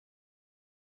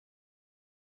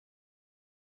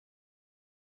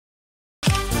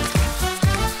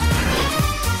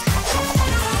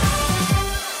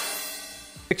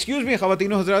Excuse me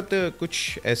ख़वातीन हज़रात,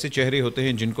 कुछ ऐसे चेहरे होते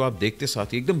हैं जिनको आप देखते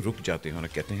साथ ही एकदम रुक जाते हैं और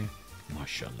कहते हैं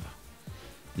माशाल्लाह,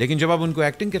 लेकिन जब आप उनको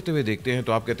एक्टिंग करते हुए देखते हैं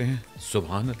तो आप कहते हैं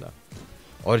सुभान अल्लाह,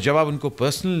 और जब आप उनको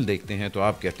पर्सनल देखते हैं तो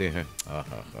आप कहते हैं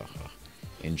आहा हा हा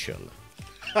इंशाल्लाह।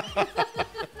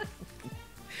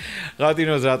 ख़वातीन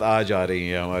हज़रात, आज आ रही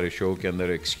हैं हमारे शो के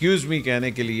अंदर एक्सक्यूज मी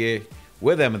कहने के लिए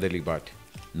with Ahmad Ali but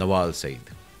Nawal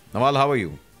Saeed. Nawal, how are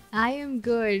you? I am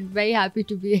good. Very happy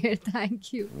to be here. Thank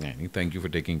you. Thank you for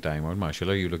taking time out.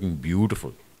 माशाल्लाह, you're looking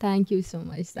beautiful. Thank you so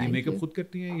much. ये Thank makeup you. खुद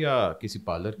करती हैं या किसी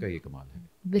parlour का ये कमाल है?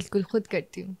 बिल्कुल खुद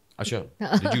करती हूँ. अच्छा,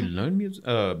 did you learn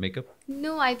makeup?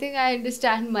 No, I think I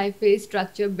understand my face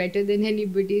structure better than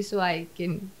anybody, so I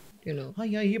can, you know. हाँ,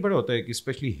 यहाँ ये बड़ा होता है कि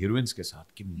स्पेशली हीरोइंस के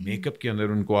साथ कि मेकअप के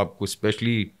अंदर उनको आपको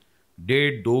स्पेशली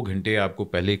 1.5-2 घंटे आपको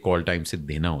पहले कॉल टाइम से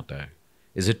देना होता है.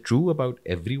 Is it true about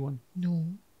everyone? No.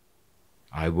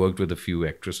 I worked with a few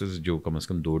actresses जो कम से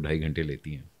कम 2-2.5 घंटे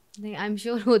लेती हैं. नहीं, I'm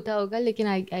sure होता होगा, लेकिन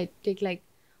I take like,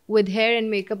 with hair and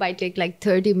makeup, I take like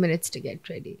 30 minutes to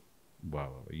get ready.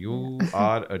 Wow, you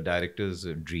are a director's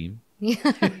dream.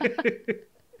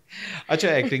 अच्छा,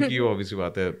 एक्टिंग की ऑब्वियसली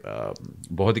बात है,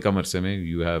 बहुत ही कम अरसे में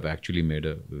you have actually made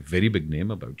a very big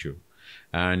name about you.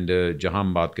 And जहाँ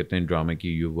हम बात करते हैं ड्रामे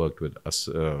की, you worked with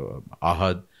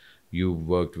Ahad, you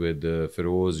worked with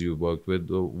Firoz, you worked with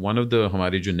one of the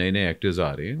हमारे जो नए नए एक्टर्स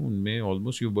आ रहे हैं उनमें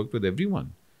almost you worked with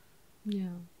everyone.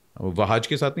 Wahaj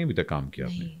के साथ नहीं अभी तक काम किया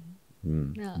आपने?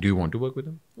 No. Do you want to work with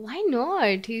him? Why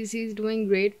not? He's doing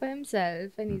great for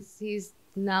himself, and he's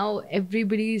now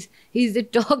he's the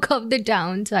talk of the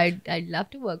town. So I'd love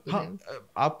to work with him.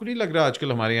 आपको नहीं लग रहा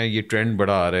आजकल हमारे यहाँ ये trend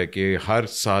बड़ा आ रहा है कि हर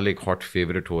साल एक हॉट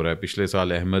फेवरेट हो रहा है? पिछले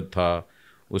साल अहमद था,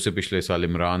 उससे पिछले साल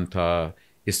इमरान था,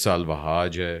 इस साल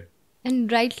वहाज है.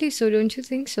 And rightly so, don't you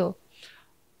think so?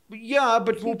 Yeah,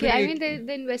 but वो I mean,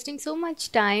 they're investing so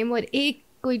much time, और एक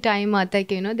कोई टाइम आता है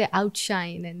कि you know they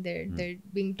outshine and they're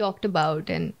being talked about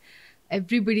and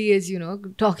everybody is, you know,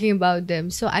 talking about them.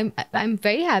 So I'm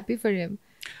very happy for him.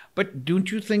 But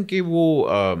don't you think कि वो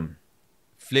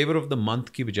flavor of the month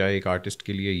की बजाय एक artist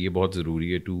के लिए ये बहुत ज़रूरी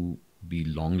है to be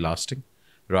long lasting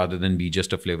rather than be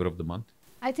just a flavor of the month?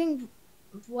 I think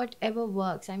whatever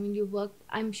works. I mean,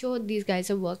 I'm sure these guys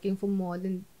are working for more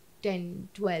than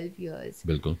 10-12 years.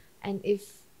 बिल्कुल. And if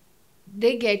they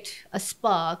get a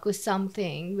spark or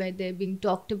something where they're being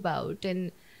talked about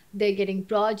and they're getting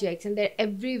projects and they're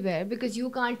everywhere, because you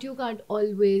can't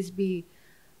always be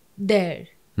there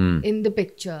in the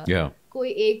picture. Yeah.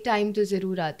 कोई एक time तो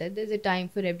ज़रूर आता है. There's a time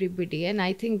for everybody, and I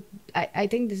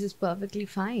think this is perfectly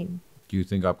fine. Do you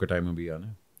think आपका time अभी आना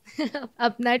है?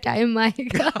 अपना टाइम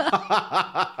आएगा.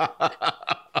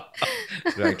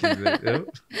 Rightly.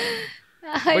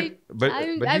 But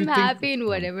I'm happy in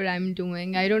whatever I'm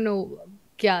doing. I don't know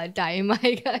क्या time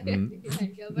आएगा,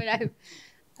 but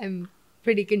I'm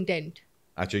pretty content.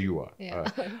 अच्छा, you are. Yeah.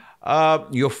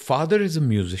 Your father is a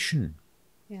musician.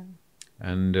 Yeah.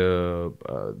 And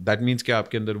that means कि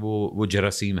आपके अंदर वो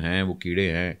जरासीम हैं, वो कीड़े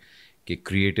हैं कि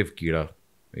क्रिएटिव कीड़ा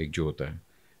एक जो होता है.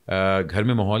 घर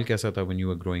में माहौल कैसा था when you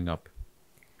were growing up?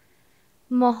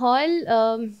 माहौल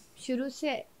शुरू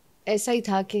से ऐसा ही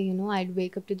था कि you know I'd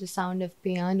wake up to the sound of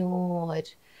piano, और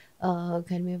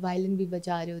घर में वायलिन भी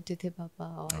बजा रहे होते थे पापा,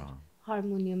 और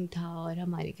हारमोनियम था, और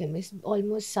हमारे घर में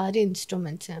ऑलमोस्ट सारे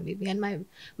इंस्ट्रूमेंट्स हैं अभी भी. And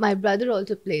my brother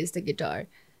also plays the guitar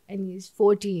and he's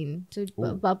 14, so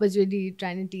papa's really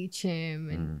trying to teach him,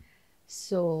 and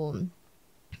so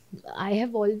I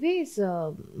have always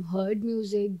heard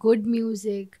music, good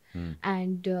music,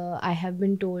 and I have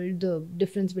been told the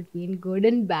difference between good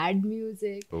and bad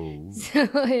music.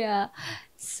 So yeah,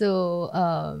 so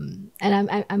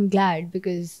and I'm glad,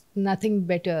 because nothing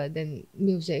better than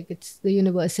music. It's the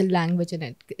universal language and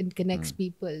it connects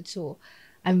people. So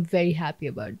I'm very happy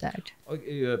about that.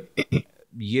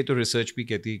 ये तो research भी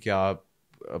कहती है कि आप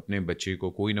अपने बच्चे को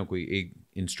कोई ना कोई एक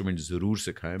इंस्ट्रूमेंट ज़रूर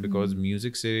सिखाएं, बिकॉज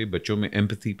म्यूज़िक से बच्चों में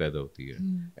एम्पैथी पैदा होती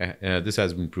है. This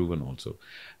has been proven also.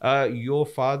 Your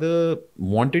father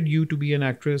wanted you to be an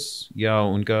actress, या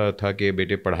उनका था कि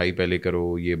बेटे पढ़ाई पहले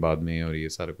करो, ये बाद में, और ये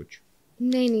सारा कुछ?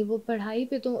 नहीं, वो पढ़ाई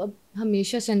पे तो अब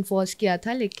हमेशा से एनफोर्स किया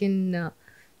था, लेकिन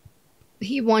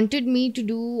he wanted me to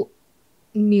do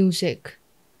music.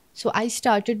 So I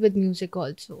started with music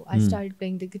also. I started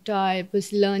playing the guitar, I was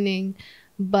learning,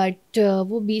 but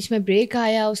वो बीच में break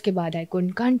आया, उसके बाद I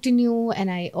couldn't continue,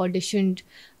 and I auditioned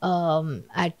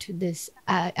at this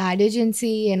ad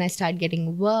agency, and I started getting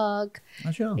work.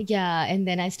 अच्छा. Yeah,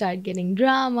 and then I started getting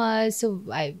drama. So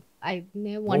I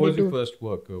never wanted to. What was your first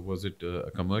work? Was it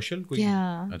a commercial?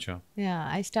 Yeah. अच्छा. Yeah,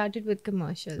 I started with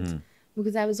commercials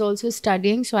because I was also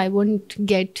studying, so I wouldn't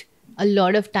get a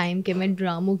lot of time कि मैं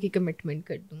ड्रामों की commitment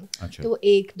कर दूँ. अच्छा. तो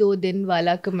 1-2 दिन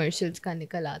वाला कमर्शियल्स का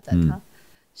निकल आता था.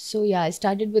 So yeah, I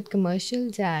started with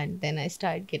commercials and then I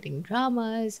started getting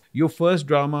dramas. Your first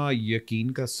drama यकीन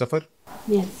का सफर.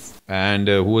 Yes. And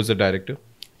who was the director?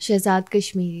 Shahzad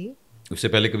Kashmiri. उससे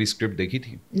पहले कभी स्क्रिप्ट देखी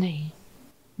थी? नहीं,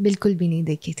 बिल्कुल भी नहीं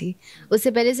देखी थी.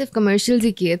 उससे पहले सिर्फ कमर्शियल्स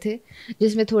ही किए थे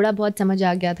जिसमें थोड़ा बहुत समझ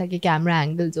आ गया था कि कैमरा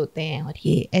एंगल्स होते हैं और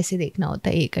ये ऐसे देखना होता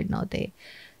है, ये करना होता है.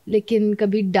 लेकिन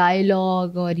कभी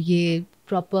डायलॉग और ये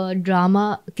प्रॉपर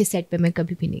ड्रामा के सेट पे मैं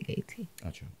कभी भी नहीं गई थी.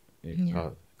 अच्छा.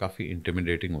 काफ़ी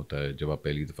इंटिमिडेटिंग होता है जब आप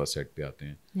पहली दफ़ा सेट पे आते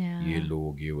हैं. ये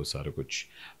लोग, ये वो सारा कुछ.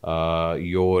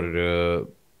 योर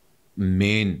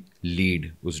मेन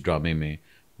लीड उस ड्रामे में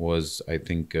was I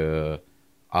think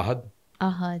Ahad.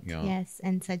 Yes,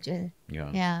 and Sajal.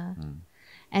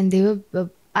 And they were.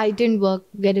 I didn't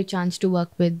get a chance to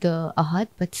work with Ahad,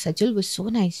 but Sajal was so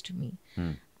nice to me.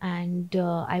 And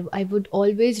I would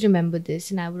always remember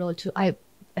this, and I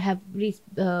have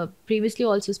previously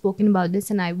also spoken about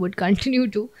this, and I would continue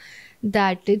to,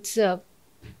 that it's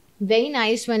very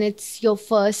nice when it's your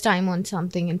first time on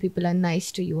something and people are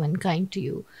nice to you and kind to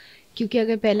you. क्योंकि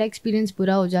अगर पहला experience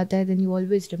बुरा हो जाता है then you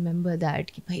always remember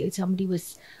that कि भाई somebody was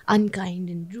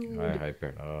unkind and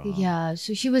rude. Yeah,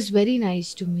 so she was very nice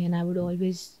to me and I would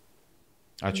always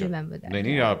remember that.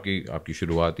 नहीं, आपकी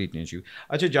शुरुआत ही इतनी अच्छी.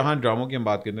 अच्छा, जहाँ ड्रामों की हम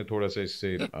बात करते हैं थोड़ा सा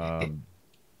इससे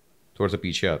थोड़ा सा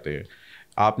पीछे आते हैं.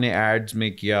 आपने एड्स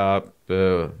में किया, आप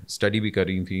स्टडी भी कर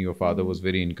रही थी, your father was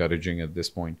very encouraging at this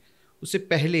point. उससे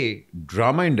पहले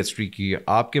ड्रामा इंडस्ट्री की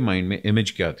आपके माइंड में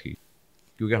इमेज क्या थी?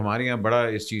 क्योंकि हमारे यहाँ बड़ा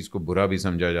इस चीज़ को बुरा भी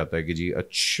समझा जाता है कि जी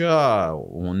अच्छा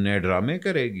उन्हें ड्रामे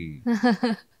करेगी.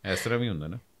 इस तरह भी होता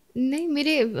ना? नहीं,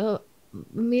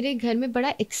 मेरे घर में बड़ा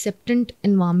एक्सेप्टेंट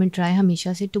इन्वायरमेंट रहा है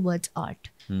हमेशा से टुवर्ड्स आर्ट.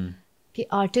 कि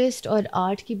आर्टिस्ट और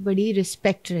आर्ट की बड़ी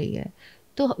रिस्पेक्ट रही है.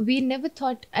 तो we never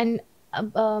thought, and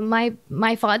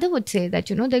my father would say that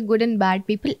there are good and bad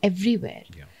people everywhere.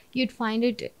 You'd find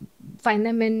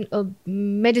them in a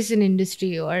medicine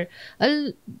industry or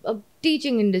a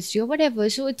teaching industry or whatever.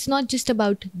 So it's not just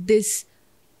about this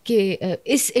ke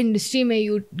is industry mein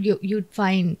you'd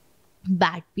find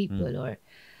bad people or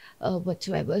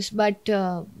whatsoever. But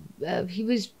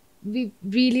we've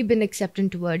really been accepting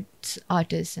towards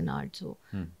artists and art. So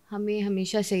हमें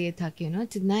हमेशा से ये था कि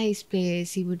it's a nice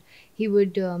place. He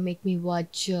would make me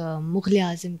watch Mughal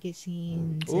आज़म के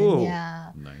scenes. Oh,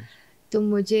 and nice. तो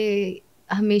मुझे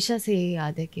हमेशा से ये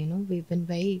याद है कि we've been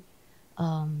very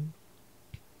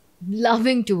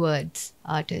loving towards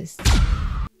artists.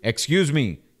 Excuse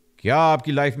me, क्या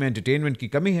आपकी लाइफ में एंटरटेनमेंट की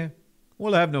कमी है?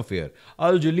 Well, have no fear.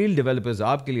 Al Jaleel Developers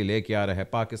आपके लिए लेके आ रहा है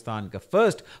पाकिस्तान का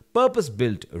first purpose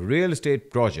built real estate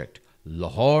project,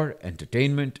 Lahore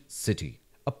entertainment city.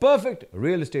 A perfect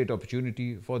real estate opportunity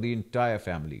for the entire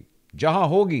family. जहां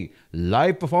होगी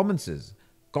live performances,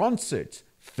 concerts,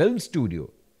 film studio,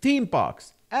 theme parks,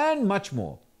 and much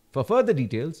more. For further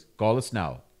details, call us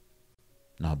now.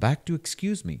 Now back to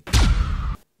excuse me.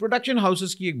 Production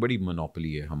houses की एक बड़ी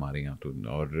monopoly है हमारे यहाँ तो,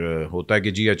 और होता है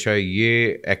कि जी अच्छा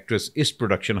ये एक्ट्रेस इस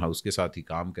प्रोडक्शन हाउस के साथ ही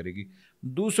काम करेगी,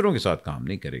 दूसरों के साथ काम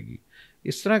नहीं करेगी.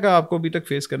 इस तरह का आपको अभी तक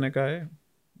फेस करने का है?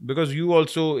 बिकॉज यू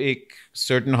ऑल्सो एक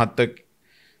सर्टन हद तक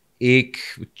एक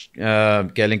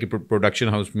कह लें कि प्रोडक्शन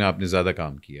हाउस में आपने ज़्यादा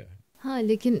काम किया है. हाँ,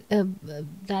 लेकिन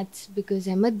that's because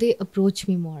Ahmad they approach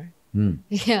me मोर.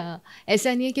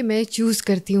 ऐसा नहीं है कि मैं चूज़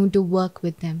करती हूँ to work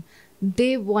with them.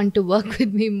 They want to work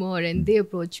with me more and they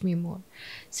approach me more.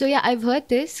 So yeah, I've heard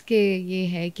this कि ये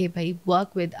है कि भाई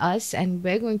work with us and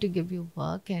we're going to give you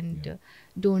work and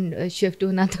don't shift to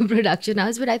another production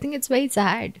house. But I think it's very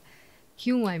sad.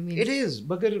 क्यों? I mean it is.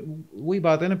 मगर वही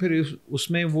बात है ना, फिर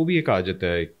उसमें वो भी एक आ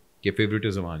जाता है कि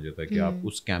फेवरेटिज्म आ जाता है कि आप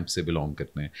उस कैंप से बिलोंग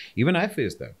करते हैं. Even I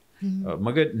face that.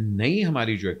 मगर नई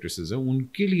हमारी जो एक्ट्रेसेस हैं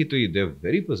उनके लिए तो ये they're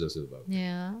very possessive about it.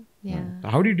 Yeah.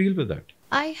 How do you deal with that?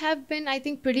 I have been, I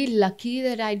think, pretty lucky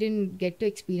that I didn't get to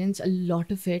experience a lot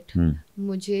of it.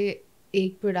 मुझे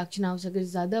एक प्रोडक्शन हाउस अगर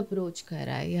ज़्यादा approach कर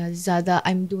रहा है या ज़्यादा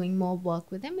I'm doing more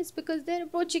work with them, it's because they're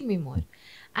approaching me more.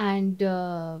 And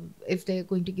if they're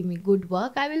going to give me good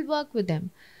work, I will work with them.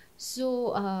 So,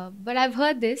 but I've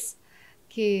heard this,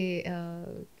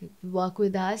 work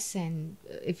with us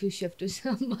and if you shift to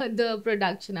some other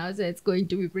production house, it's going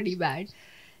to be pretty bad.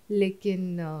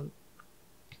 लेकिन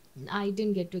I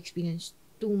didn't get to experience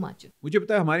too much. मुझे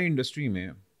पता है हमारी industry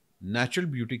में natural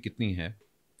beauty कितनी है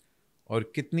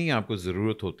और कितनी आपको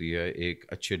ज़रूरत होती है एक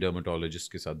अच्छे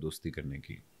डर्मेटोलॉजिस्ट के साथ दोस्ती करने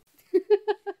की.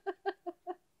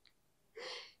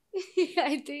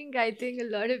 I think a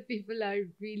lot of people are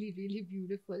really, really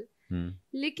beautiful.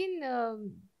 लेकिन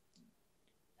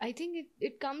I think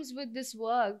it comes with this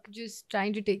work, just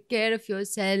trying to take care of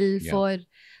yourself, Yeah. or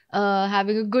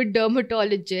having a good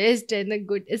dermatologist and a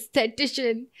good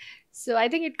aesthetician. So I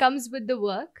think it comes with the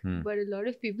work, but a lot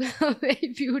of people are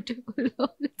very beautiful.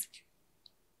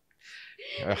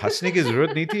 हंसने की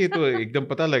जरूरत नहीं थी, ये तो एकदम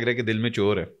पता लग रहा है कि दिल में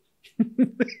चोर है.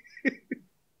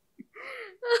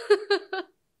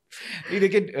 नहीं,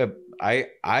 लेकिन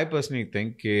I personally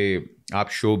think कि आप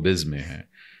शो बिज में हैं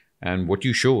and what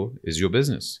you show is your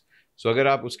business. So अगर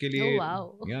आप उसके लिए Oh, wow.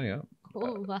 yeah.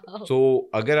 Oh, wow. So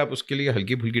अगर आप उसके लिए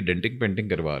हल्की फुल्की डेंटिंग पेंटिंग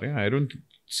करवा रहे हैं, I don't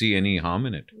see any harm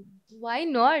in it. Why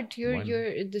not?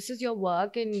 Why This is your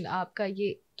work, and आपका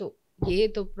ये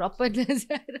तो proper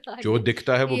नजर आ रहा है. जो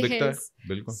दिखता है वो बिकता है. Yes.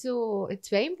 बिल्कुल. So it's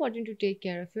very important to take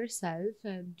care of yourself.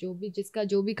 And जिसका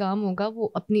जो भी काम होगा वो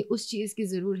अपनी उस चीज़ की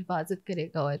ज़रूर हिफाजत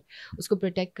करेगा और उसको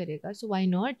प्रोटेक्ट करेगा. So why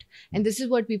not? And this is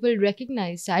what people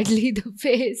recognize. Sadly, the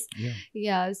face.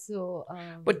 Yeah. So.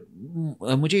 But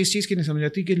मुझे इस चीज़ की नहीं समझ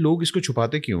आती कि लोग इसको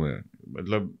छुपाते क्यों हैं.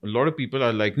 मतलब a lot of people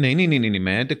are like नहीं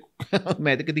मैं तो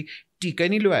कभी टीका ही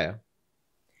नहीं लगाया.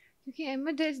 क्योंकि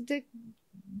Ahmed,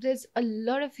 there's a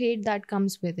lot of hate that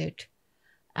comes with it,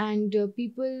 and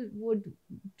people would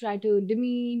try to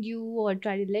demean you or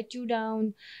try to let you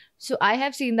down. So I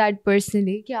have seen that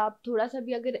personally कि आप थोड़ा सा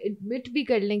भी अगर admit भी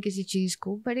कर लें किसी चीज़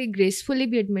को, बड़े gracefully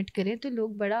भी admit करें, तो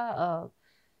लोग बड़ा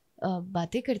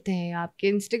बातें करते हैं,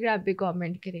 आपके Instagram पे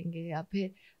comment करेंगे, या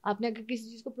फिर आपने अगर किसी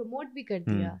चीज़ को promote भी कर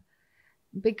दिया.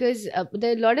 Because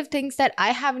there are a lot of things that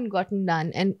I haven't gotten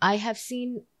done, and I have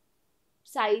seen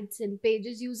sites and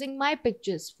pages using my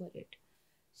pictures for it.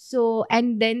 So,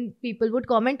 and then people would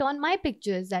comment on my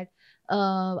pictures that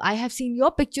I have seen your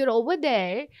picture over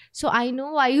there, so I know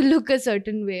why you look a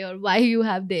certain way, or why you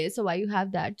have this, or why you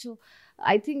have that. So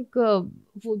I think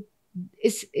वो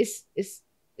इस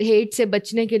hate से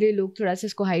बचने के लिए लोग थोड़ा सा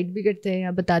इसको hide भी करते हैं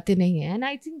या बताते नहीं हैं. And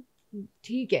I think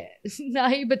ठीक है ना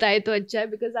ही बताए तो अच्छा है,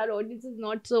 because our audience is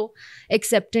not so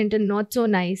acceptant and not so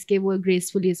nice कि वो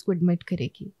gracefully इसको admit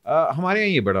करेगी. हमारे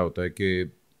यहाँ ये बड़ा होता है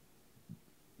कि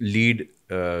लीड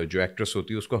जो एक्ट्रेस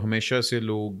होती है उसको हमेशा से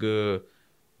लोग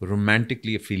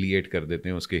रोमांटिकली एफिलिएट कर देते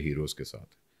हैं उसके हीरोज़ के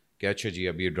साथ कि अच्छा जी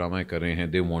अब ये ड्रामा कर रहे हैं,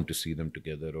 they want to see them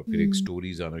together, और फिर एक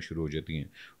स्टोरीज आना शुरू हो जाती हैं,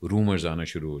 रूमर्स आना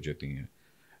शुरू हो जाती हैं.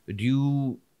 Do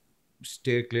you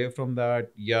stay clear from that,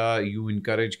 या you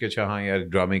encourage कि अच्छा हाँ यार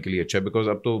ड्रामे के लिए अच्छा, because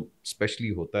अब तो स्पेशली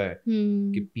होता है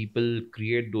कि people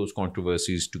create those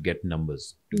controversies to get numbers,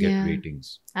 to get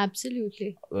ratings. Absolutely.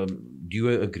 Do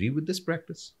you agree with this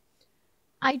practice?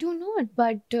 I do not,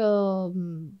 but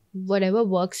whatever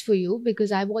works for you,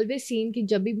 because I've always seen कि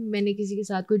जब भी मैंने किसी के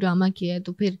साथ कोई ड्रामा किया है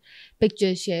तो फिर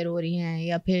पिक्चर्स शेयर हो रही हैं,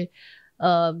 या फिर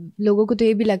लोगों को तो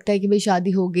ये भी लगता है कि भाई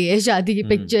शादी हो गई है, शादी की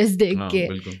पिक्चर्स देख के.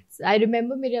 आई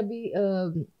रिमेम्बर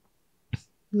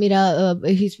मेरा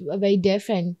he's a very dear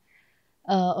friend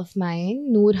of mine,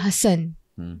 नूर हसन,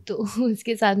 तो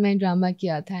उसके साथ मैं ड्रामा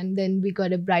किया था, and then we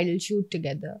got a bridal shoot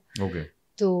together.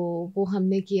 तो वो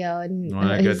हमने किया,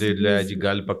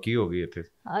 गल पक्की हो गई थी.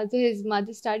 हाँ, तो his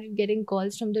mother started getting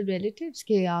calls from the relatives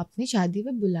कि आपने शादी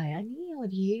में बुलाया नहीं,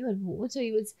 और ये और वो. So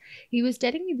he was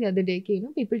telling me the other day कि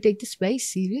people take this very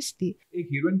seriously. एक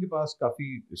हीरोइन के पास काफ़ी,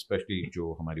 स्पेशली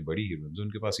जो हमारी बड़ी हीरोइंस,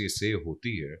 उनके पास ये से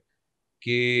होती है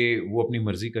कि वो अपनी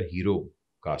मर्जी का हीरो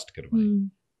कास्ट करवाएं.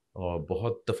 और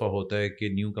बहुत दफ़ा होता है कि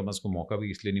न्यू कमर्स को मौका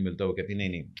भी इसलिए नहीं मिलता, वो कहती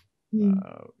नहीं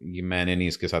ये मैंने नहीं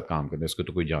इसके साथ काम करना, इसको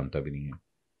तो कोई जानता भी नहीं है.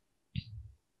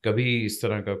 कभी इस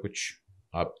तरह का कुछ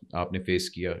आपने फेस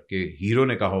किया कि हीरो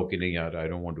ने कहा हो कि नहीं यार I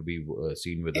don't want to be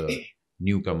seen with a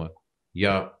new कमर,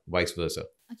 या वाइस वर्सा?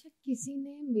 अच्छा, किसी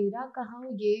ने मेरा कहा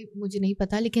हो ये मुझे नहीं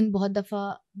पता, लेकिन बहुत दफ़ा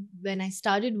व्हेन आई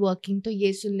स्टार्टेड वर्किंग तो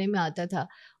ये सुनने में आता था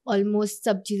ऑलमोस्ट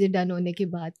सब चीज़ें डन होने के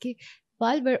बाद कि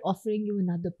while we're offering you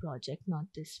another project, not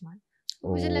this one.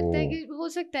 मुझे लगता है कि हो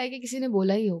सकता है कि किसी ने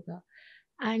बोला ही होगा.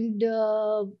 And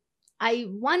I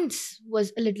once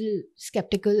was a little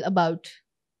skeptical about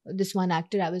this one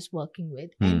actor I was working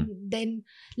with. And then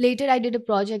later I did a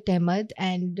project, Ahmed,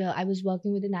 and I was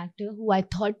working with an actor who I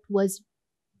thought was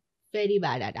very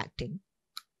bad at acting.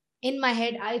 In my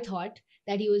head, I thought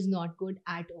that he was not good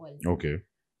at all. Okay.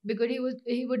 Because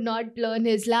he would not learn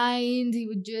his lines, he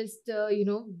would just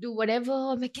do whatever.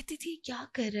 मैं कहती थी क्या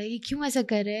कर रहा है, क्यों ऐसा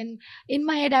कर रहा है? And in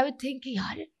my head I would think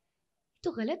यार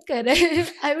तो गलत कर रहा है.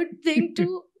 I would think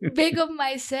too big of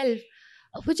myself.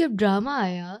 अब वो जब ड्रामा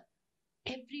आया,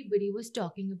 everybody was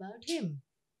talking about him,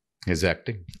 his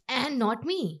acting, and not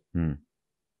me.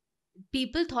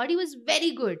 People thought he was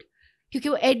very good क्योंकि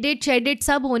वो edit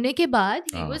सब होने के बाद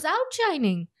he was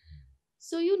outshining.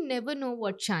 So you never know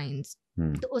what shines.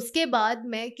 तो उसके बाद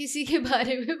मैं किसी के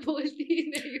बारे में बोलती ही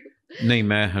नहीं हूँ. नहीं,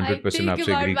 मैं I 100% think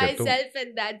आपसे about एग्री करता हूँ. myself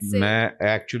and that's it.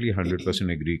 मैं एक्चुअली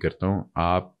 100% एग्री करता हूँ.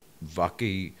 आप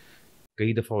वाकई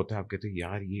कई दफ़ा होता है आप कहते हैं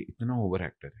यार ये इतना ओवर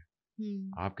एक्टर है,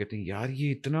 आप कहते हैं यार ये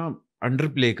इतना अंडर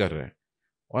प्ले कर रहा है,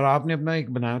 और आपने अपना एक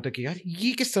बनाया होता है कि यार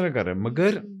ये किस तरह कर रहा है,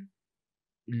 मगर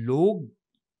लोग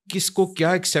किसको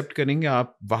क्या एक्सेप्ट करेंगे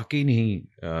आप वाकई नहीं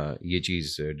ये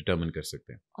चीज़ डिटर्मिन कर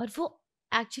सकते हैं. और वो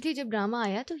एक्चुअली जब ड्रामा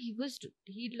आया तो he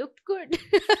looked good.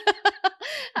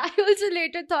 I also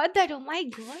later thought that, oh my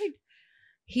god,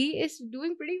 he is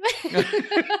doing pretty well.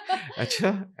 अच्छा,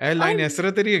 एयरलाइन और- इस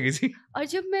तरह तेरी है किसी. और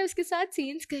जब मैं उसके साथ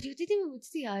सीन्स कर रही होती थी मैं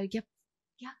पूछती यार क्या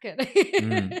क्या कर रहे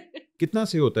हैं. कितना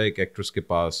से होता है एक एक्ट्रेस के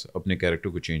पास अपने कैरेक्टर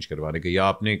को चेंज करवाने का, या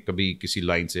आपने कभी किसी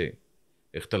लाइन से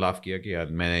इख्तलाफ किया कि यार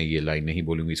मैं ये लाइन नहीं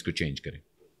बोलूँगी, इसको चेंज करें?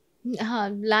 हाँ,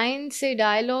 लाइन से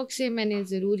डायलॉग से मैंने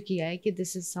ज़रूर किया है कि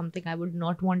this is something I would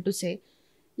not want to से,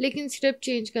 लेकिन स्क्रिप्ट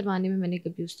चेंज करवाने में मैंने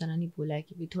कभी उस तरह नहीं बोला है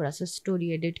कि भी थोड़ा सा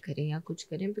स्टोरी एडिट करें या कुछ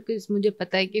करें, बिकॉज मुझे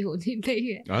पता है कि होनी नहीं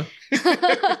है. हाँ?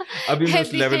 अभी मैं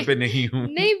उस लेवल पे नहीं हूँ.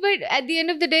 नहीं, but at the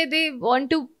end of the day they want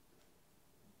to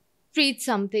preach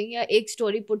something या एक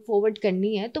स्टोरी पुट फॉरवर्ड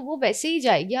करनी है तो वो वैसे ही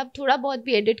जाएगी. आप थोड़ा बहुत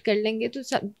भी एडिट कर लेंगे तो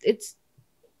it's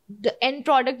the end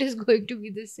product is going to be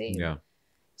the same.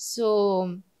 So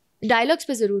dialogues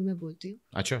पे ज़रूर मैं बोलती हूँ.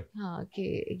 अच्छा. हाँ,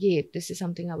 कि ये this is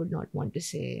something I would not want to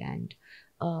से. And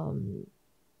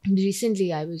recently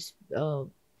I was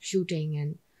shooting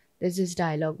and there's this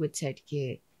dialogue which said कि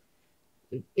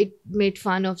it made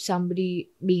fun of somebody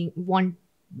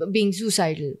being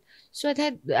suicidal. So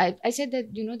I said that,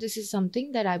 you know, this is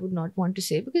something that I would not want to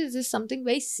say because this is something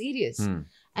very serious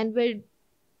and we're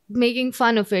making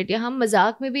fun of it. या हम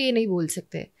मजाक में भी ये नहीं बोल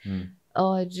सकते.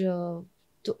 और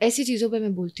तो ऐसी चीज़ों पे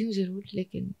मैं बोलती हूँ ज़रूर,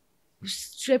 लेकिन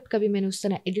स्क्रिप्ट कभी मैंने उस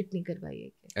तरह एडिट नहीं करवाई है.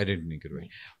 एडिट नहीं करवाई.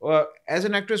 As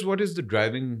an actress, what is the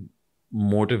driving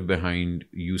motive behind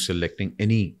you selecting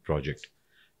any project?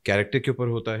 Character के ऊपर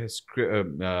होता है,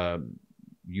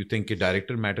 you think कि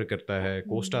डायरेक्टर मैटर करता है,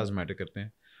 co-stars मैटर करते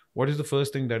हैं? What is the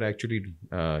first thing that actually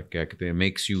क्या कहते हैं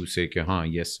makes you say कि हाँ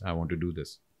yes I want to do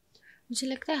this? मुझे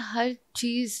लगता है हर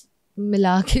चीज़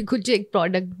मिला के कुछ एक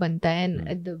प्रोडक्ट बनता है.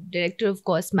 And the director of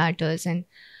course matters and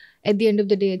at the end of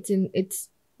the day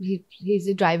he is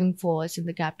the driving force and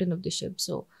the captain of the ship.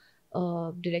 So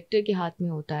director के हाथ में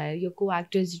होता है. Your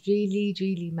co-actors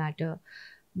really matter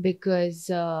because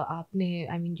आपने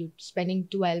you're spending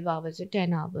 12 hours or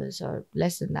 10 hours or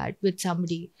less than that with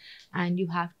somebody and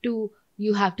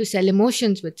you have to sell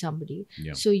emotions with somebody.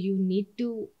 Yeah. So you need to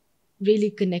really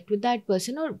connect with that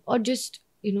person or just,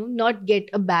 you know, not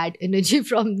get a bad energy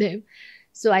from them.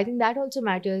 So I think that also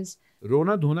matters.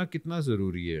 रोना धोना कितना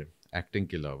ज़रूरी है acting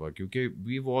के अलावा, क्योंकि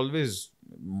we've always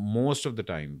most of the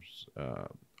times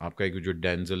आपका एक जो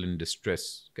डेंजल इन डिस्ट्रेस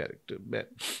कैरेक्टर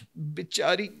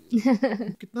बेचारी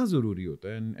कितना ज़रूरी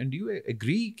होता है. एंड यू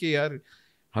एग्री कि यार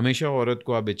हमेशा औरत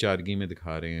को आप बेचारगी में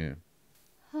दिखा रहे हैं?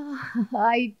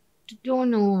 I don't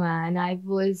know, man. I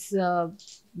was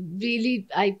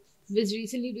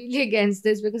recently really against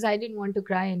this because I didn't want to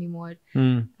cry anymore.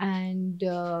 And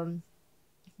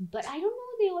but I don't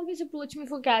know, they always approach me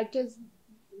for characters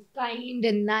kind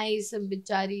and nice and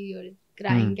bichari or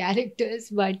crying characters,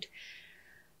 but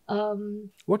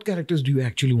what characters do you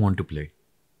actually want to play?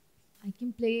 I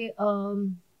can play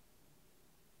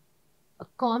a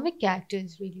comic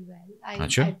characters really well. I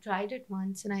tried it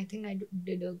once and I think I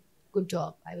did a good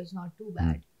job. I was not too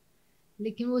bad.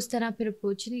 लेकिन वो उस तरह फिर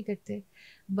approach नहीं करते.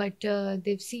 But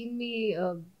they've seen me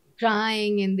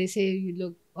crying and they say you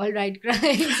look all right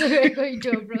crying, so we're going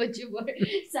to approach you for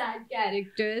sad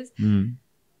characters.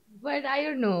 But I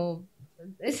don't know.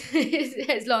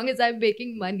 As long as I'm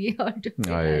making money out of it,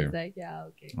 I was like, yeah,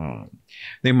 okay.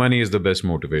 The money is the best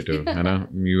motivator, है ना?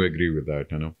 You agree with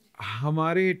that, है ना?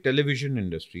 हमारे television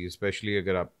industry, specially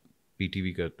अगर आप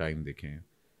PTV का time देखें,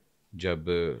 जब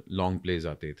लॉन्ग प्लेज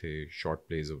आते थे, शॉर्ट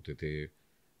प्लेज होते थे,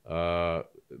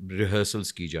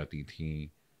 रिहर्सल्स की जाती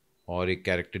थी और एक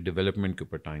कैरेक्टर डेवलपमेंट के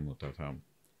ऊपर टाइम होता था.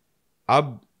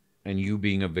 अब and you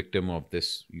being a victim of this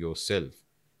yourself,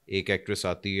 एक एक्ट्रेस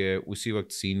आती है, उसी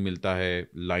वक्त सीन मिलता है,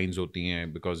 लाइंस होती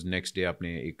हैं, बिकॉज नेक्स्ट डे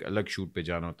आपने एक अलग शूट पे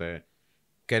जाना होता है,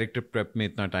 कैरेक्टर प्रेप में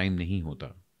इतना टाइम नहीं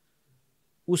होता.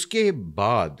 उसके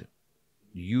बाद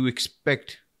you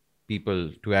expect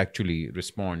people to actually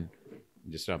respond,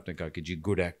 जिस तरह आपने कहा कि जी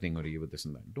गुड एक्टिंग और ये वो this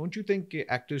and that. Don't you think कि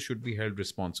actors should be held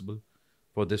responsible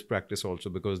for this practice also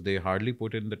because they hardly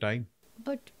put in the time?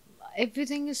 But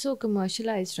everything is so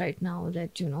commercialized right now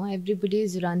that, you know, everybody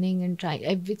is running and trying,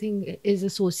 everything is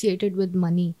associated with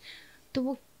money. तो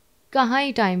वो कहाँ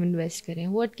ही time invest करें?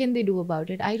 What can they do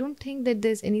about it? I don't think that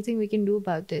there's anything we can do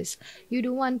about this. You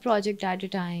do one project at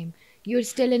a time. you're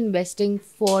still investing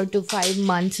 4 to 5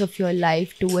 months of your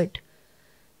life to it.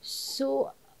 So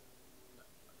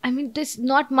I mean, there's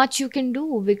not much you can do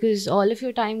because all of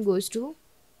your time goes to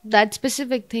that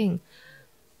specific thing.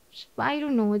 I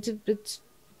don't know.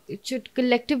 It should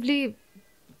collectively,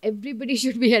 everybody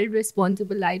should be held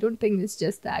responsible. I don't think it's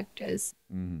just the actors.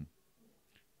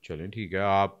 चलें ठीक है,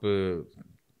 आप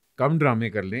कम ड्रामे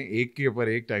कर लें, एक के ऊपर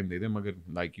एक टाइम दे दें, मगर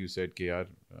लाइक यू सेड कि यार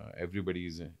everybody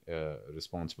is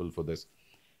responsible for this.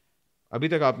 अभी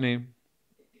तक आपने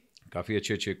काफ़ी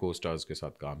अच्छे अच्छे को स्टार्स के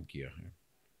साथ काम किया है.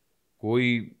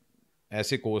 कोई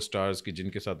ऐसे को स्टार्स कि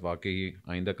जिनके साथ वाकई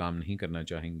आइंदा काम नहीं करना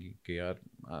चाहेंगी कि यार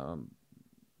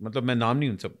मतलब मैं नाम नहीं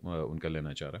उनका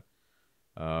लेना चाह रहा,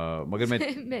 मगर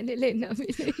मैंने लेना भी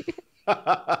नहीं.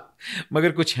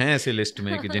 मगर कुछ हैं ऐसे लिस्ट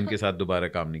में कि जिनके साथ दोबारा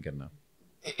काम नहीं करना.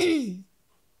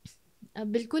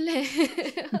 बिल्कुल है.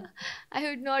 I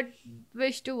would not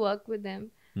wish to work with them.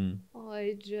 और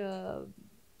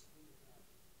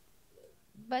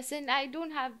बस I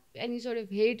don't have any sort of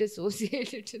hate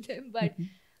associated to them, but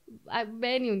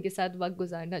मैं नहीं उनके साथ वक्त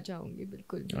गुजारना चाहूंगी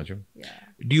बिल्कुल. अच्छा.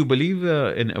 Do you believe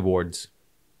in awards?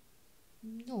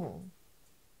 No.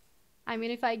 I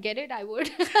mean, if I get it, I would.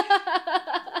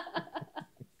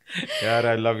 यार,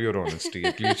 I love your honesty.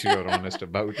 At least you are honest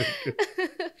about it.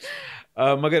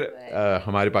 मगर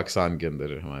हमारे पाकिस्तान के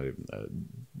अंदर हमारे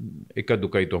इक्का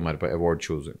दुक्का ही तो हमारे पास अवार्ड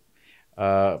शोज हैं.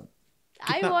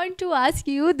 I want to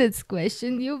ask you this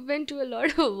question. You've been to a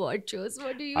lot of award shows.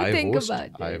 What do you think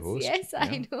about this? I host. Yes,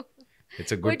 yeah. I know.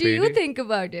 It's a good payday. What do you think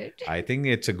about it? I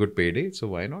think it's a good payday,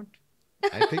 so why not?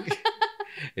 I think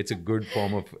it's a good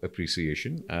form of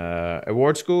appreciation.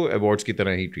 Awards को awards की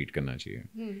तरह ही treat करना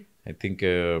चाहिए. I think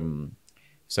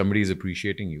somebody is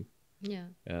appreciating you. Yeah.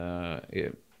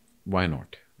 Why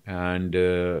not? And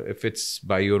if it's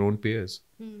by your own peers,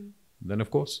 then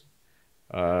of course.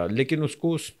 लेकिन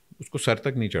उसको sir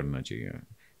तक नहीं चढ़ना चाहिए.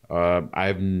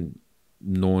 I've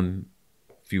known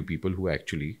few people who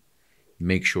actually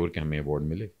make sure कि हमें award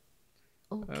मिले.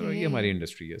 Okay. ये हमारी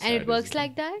इंडस्ट्री है. And it works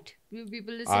like that? You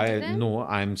people listen to them? No,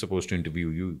 I'm supposed to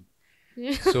interview you.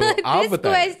 So आप This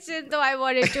बताएं. question though I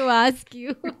wanted to ask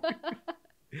you.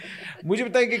 मुझे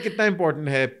बताएं कि कितना इम्पोर्टेंट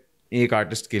है एक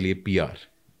आर्टिस्ट के लिए PR,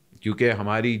 क्योंकि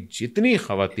हमारी जितनी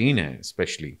ख़वातीन हैं,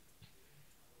 स्पेशली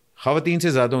ख़वातीन से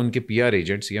ज़्यादा उनके PR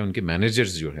एजेंट्स या उनके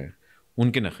मैनेजर्स जो हैं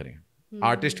उनके नखरे हैं.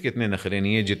 आर्टिस्ट के इतने नखरे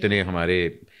नहीं है जितने हमारे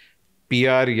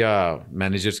PR या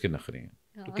मैनेजर्स के नखरे हैं.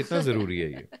 तो कितना ज़रूरी है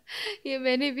ये. ये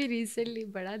मैंने भी रिसेंटली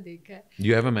बड़ा देखा है.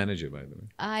 You have a manager by the way?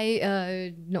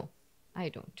 No, I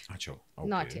don't. अच्छा,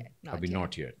 Not yet. अभी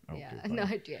not yet. Yeah,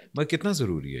 not yet. मगर कितना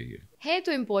ज़रूरी है ये? है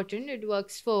तो important. It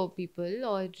works for people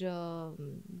और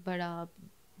बड़ा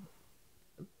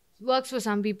works for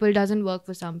some people, doesn't work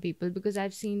for some people, because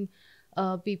I've seen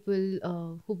people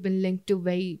who've been linked to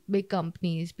very big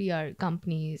companies, PR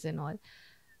companies and all.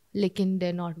 लेकिन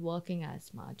they're not working as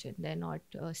much and they're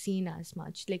not seen as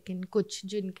much. लेकिन कुछ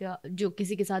जिनका जो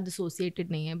किसी के साथ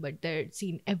associated नहीं है but they're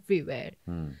seen everywhere.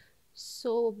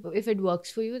 So if it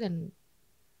works for you then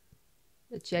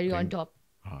it's cherry on top.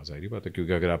 हाँ, ज़ाहिर बात है,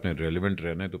 क्योंकि अगर आपने relevant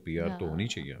रहना है तो PR तो होनी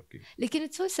चाहिए आपकी. लेकिन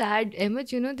it's so sad,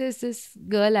 Ahmed, you know, there's this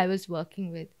girl I was working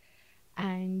with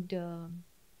and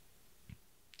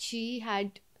she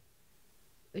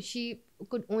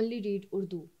could only read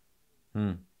Urdu.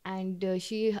 And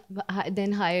she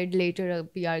then hired later a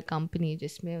PR company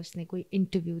जिसमें उसने कोई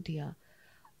इंटरव्यू दिया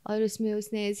और उसमें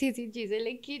उसने ऐसी ऐसी चीज़ें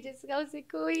लिखी जिसका उसे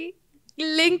कोई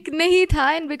लिंक नहीं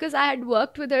था. And because I had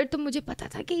worked with her तो मुझे पता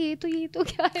था कि ये तो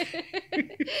क्या है.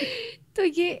 तो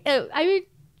ये आई मीन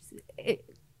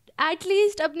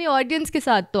एटलीस्ट अपने ऑडियंस के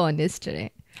साथ तो ऑनेस्ट रहें.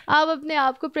 आप अपने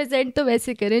आप को प्रेजेंट तो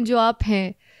वैसे करें जो आप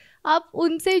हैं. आप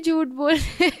उनसे झूठ बोल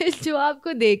रहे हैं जो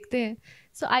आपको देखते हैं.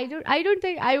 So I don't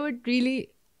think I would really,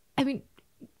 I mean,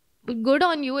 good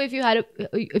on you if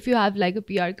you have like a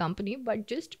PR company, but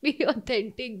just be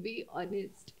authentic, be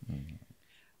honest.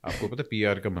 आपको पता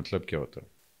PR का मतलब क्या होता है?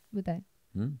 बताएं.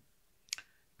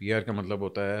 PR का मतलब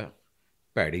होता है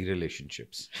पैडी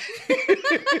रिलेशनशिप्स.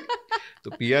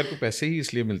 तो PR को पैसे ही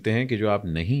इसलिए मिलते हैं कि जो आप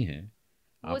नहीं हैं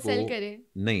वो सेल करें.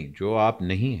 नहीं, जो आप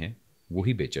नहीं हैं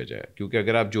वही बेचा जाए. क्योंकि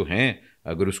अगर आप जो हैं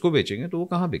अगर उसको बेचेंगे तो वो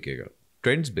कहाँ बिकेगा?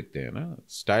 ट्रेंड्स बिकते हैं ना,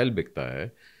 स्टाइल बिकता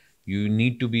है. You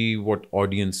need to be what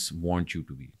audience want you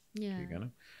to be. ठीक है ना.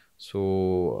 सो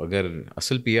अगर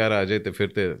असल PR आ जाए तो फिर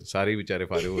तो सारे बेचारे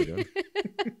फारे हो जाए.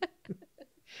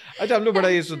 अच्छा, हम लोग बड़ा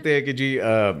ये सुनते हैं कि जी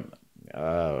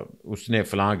उसने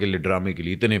फलां के लिए ड्रामे के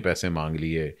लिए इतने पैसे मांग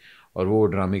लिए और वो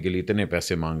ड्रामे के लिए इतने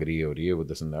पैसे मांग रही है और ये वो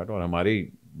दिस एंड दैट. और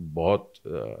हमारी बहुत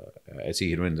ऐसी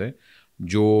हीरोइंस हैं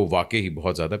जो वाकई ही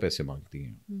बहुत ज़्यादा पैसे मांगती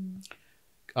हैं.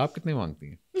 आप कितने मांगती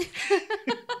हैं?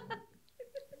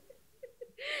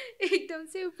 एकदम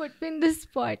से you put me in the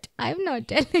spot. I'm not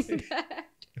telling that.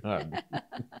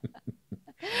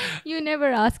 You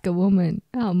never ask a woman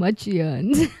how much she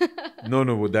earns.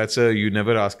 No, that's you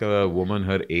never ask a woman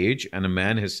her age and a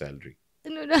man his salary.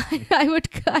 No,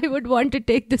 I would want to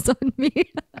take this on me.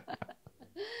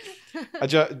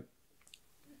 अच्छा,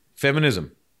 feminism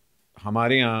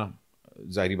हमारे यहाँ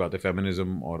ज़ाहिरी बात है,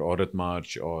 feminism और औरत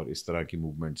मार्च और इस तरह की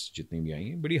मूवमेंट्स जितनी भी आई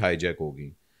हैं बड़ी हाईजैक हो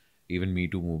गई. इवन मी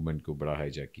टू मूवमेंट को बड़ा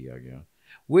हाईजैक किया गया.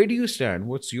 Where do you stand?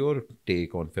 What's your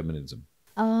take on feminism?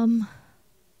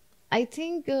 I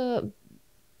think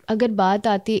अगर बात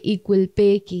आती है इक्वल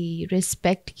पे की,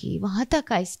 रिस्पेक्ट की, वहाँ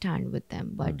तक I stand with them.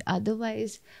 But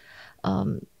otherwise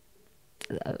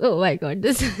oh my god,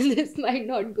 this might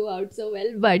not go out so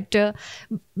well, but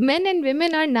men and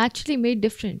women are naturally made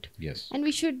different. Yes. And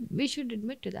we should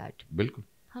admit to that. बिल्कुल.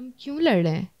 हम क्यों लड़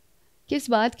रहे हैं? किस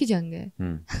बात की जंग है?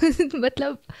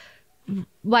 मतलब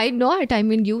why not? I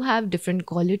mean, you have different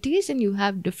qualities and you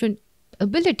have different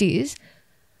abilities,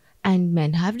 and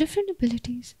men have different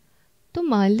abilities. तो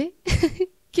मान ले.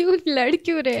 क्यों लड़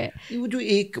क्यों रहे हैं? वो जो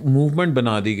एक मूवमेंट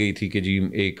बना दी गई थी कि जी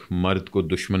एक मर्द को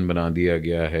दुश्मन बना दिया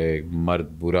गया है, मर्द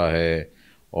बुरा है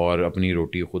और अपनी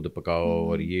रोटी खुद पकाओ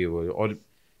और ये वो, और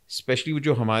स्पेशली वो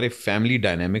जो हमारे फैमिली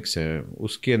डायनामिक्स हैं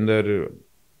उसके अंदर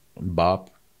बाप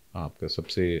आपका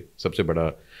सबसे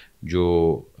बड़ा जो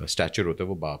स्टैचर होता है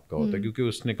वो बाप का होता है, क्योंकि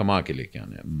उसने कमा के लेके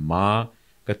आना है. माँ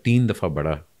का 3 दफ़ा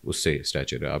बड़ा उससे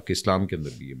स्टैचर है. आपके इस्लाम के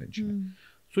अंदर भी ये मेंशन है.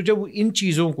 सो जब इन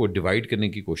चीज़ों को डिवाइड करने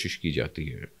की कोशिश की जाती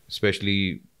है,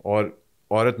 स्पेशली और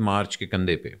औरत मार्च के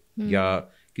कंधे पे या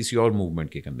किसी और मूवमेंट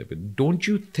के कंधे पे, don't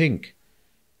you think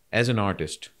as an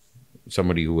artist,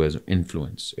 somebody who has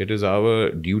influence, it is our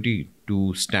duty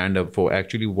to stand up for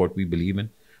actually what we believe in?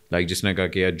 Like जिसने कहा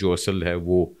कि यार जो असल है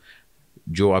वो,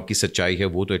 जो आपकी सच्चाई है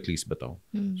वो तो एटलीस्ट बताओ.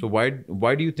 So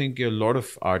why do you think a lot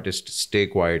of artists stay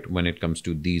quiet when it comes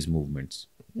to these movements?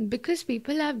 Because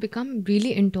people have become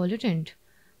really intolerant.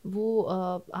 वो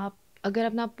आप अगर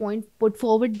अपना पॉइंट पुट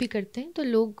फॉरवर्ड भी करते हैं तो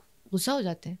लोग गुस्सा हो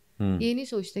जाते हैं. ये नहीं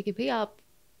सोचते कि भाई आप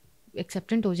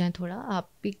एक्सेप्टेंट हो जाएं, थोड़ा आप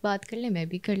भी बात कर लें, मैं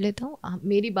भी कर लेता हूँ,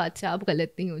 मेरी बात से आप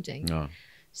गलत नहीं हो जाएंगे.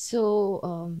 सो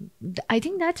I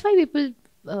think that's why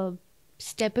people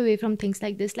step away from things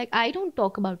like this. Like, I don't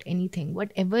talk about anything,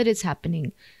 whatever is happening.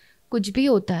 कुछ भी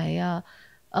होता है या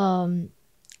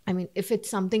I mean, if it's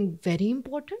something very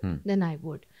important, then I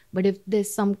would. But if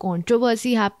there's some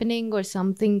controversy happening or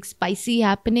something spicy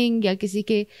happening या किसी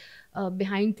के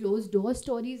behind closed door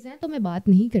stories हैं, तो मैं बात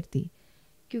नहीं करती.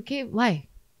 क्योंकि why?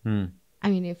 I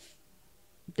mean, if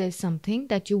there's something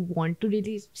that you want to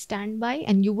really stand by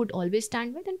and you would always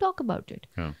stand by, then talk about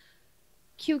it.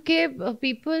 क्योंकि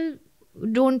people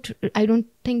I don't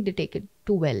think they take it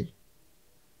too well.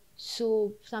 So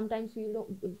sometimes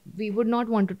we would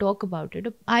not want to talk about it.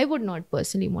 I would not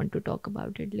personally want to talk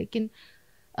about it. लेकिन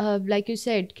like you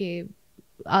said कि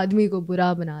आदमी को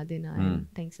बुरा बना देना and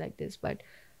things like this. But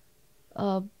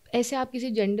ऐसे आप किसी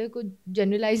gender को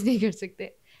generalize नहीं कर सकते.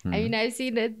 I mean, I've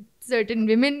seen that certain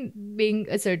women being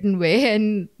a certain way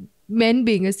and men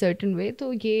being a certain way.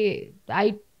 तो ये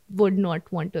I would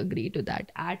not want to agree to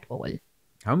that at all.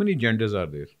 How many genders are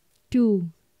there? 2.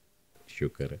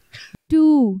 शुक्र है.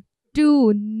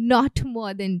 2, not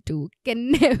more than 2. Can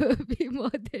never be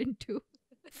more than 2.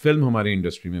 Film हमारी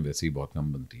industry में वैसे ही बहुत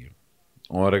कम बनती है,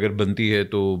 और अगर बनती है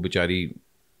तो बेचारी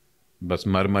बस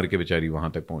मर के बेचारी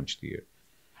वहाँ तक पहुँचती है.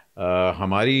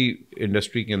 हमारी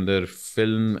इंडस्ट्री के अंदर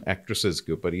फिल्म एक्ट्रेसेस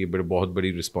के ऊपर ये बहुत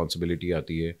बड़ी रिस्पॉन्सिबिलिटी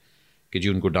आती है कि जी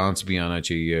उनको डांस भी आना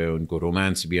चाहिए, उनको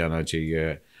रोमांस भी आना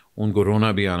चाहिए, उनको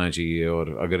रोना भी आना चाहिए,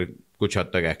 और अगर कुछ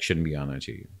हद तक एक्शन भी आना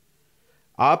चाहिए.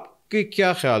 आपके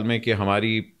क्या ख्याल में कि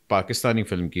हमारी पाकिस्तानी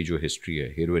फिल्म की जो हिस्ट्री है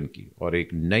हीरोइन की और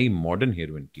एक नई मॉडर्न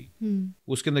हीरोइन की,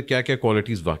 उसके अंदर क्या क्या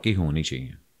क्वालिटीज़ वाकई होनी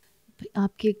चाहिए?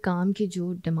 आपके काम की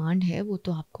जो डिमांड है वो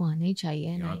तो आपको आना ही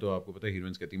चाहिए. यहाँ तो आपको पता है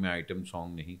हीरोइंस कहती मैं आइटम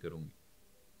सॉन्ग नहीं करूँगी,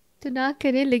 तो ना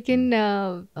करें. लेकिन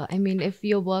I mean if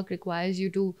your work requires you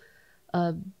to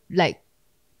like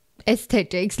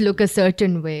aesthetics look a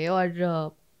certain way, or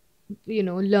you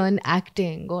know, learn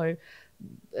acting or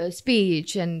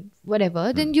speech and whatever,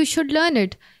 then you should learn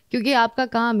it. क्योंकि आपका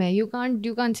काम है. You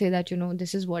can't say that, you know,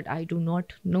 this is what I do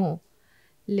not know.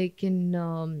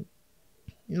 लेकिन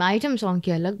item song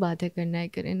की अलग बात है, करना है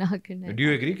करे ना करना है. डू यू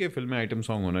एग्री कि फिल्म में आइटम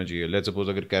सॉन्ग होना चाहिए? लेट्स सपोज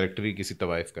अगर कैरेक्टर ही किसी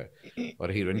तवाइफ का है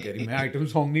और हीरोइन कह रही मैं आइटम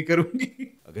सॉन्ग नहीं करूंगी,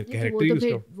 अगर कैरेक्टर ही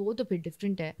उसका, वो तो फिर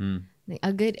डिफरेंट है. नहीं,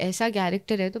 अगर ऐसा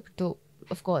कैरेक्टर है तो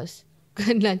ऑफ कोर्स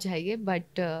करना चाहिए. बट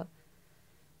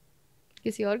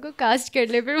किसी और को कास्ट कर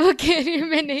ले, फिर वो कह रही है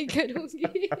मैं नहीं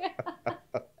करूँगी.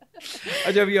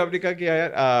 अच्छा, अभी आपने कहा कि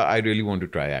यार I really want to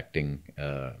try acting,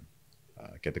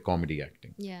 कहते कॉमेडी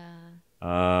एक्टिंग.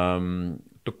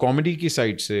 तो कॉमेडी की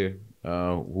साइड से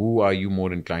who are you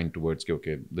more inclined towards कि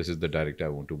okay this is the director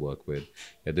I want to work with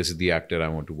या this is the actor I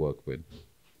want to work with?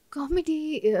 Comedy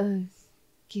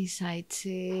की side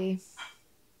से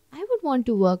I would want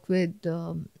to work with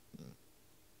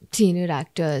senior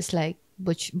actors like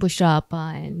Bushra Appa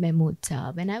and Mahmood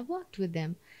Saab, and I've worked with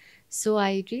them. So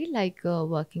I really like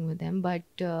working with them.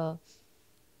 But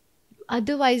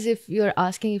otherwise, if you're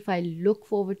asking if I look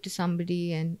forward to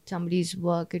somebody and somebody's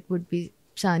work, it would be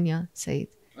Sanya Saeed.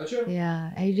 Achha.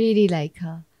 Yeah, I really like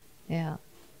her. Yeah.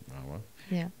 Oh, well.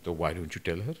 Yeah. So why don't you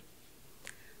tell her?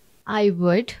 I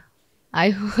would.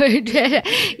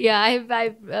 Yeah, I've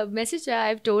messaged her.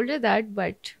 I've told her that,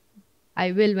 but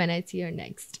I will when I see her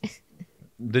next.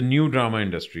 The new drama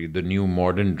industry, the new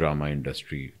modern drama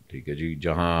industry, ठीक है जी,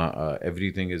 जहाँ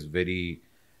everything is very,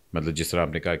 मतलब जिस तरह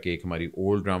आपने कहा कि एक हमारी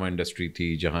ओल्ड ड्रामा इंडस्ट्री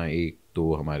थी जहाँ एक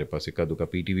तो हमारे पास इक्का दुक्का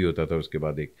पीटीवी होता था, उसके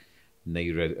बाद एक नई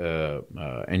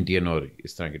एनटीएन और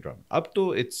इस तरह के ड्रामा. अब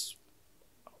तो it's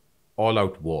all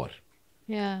out war.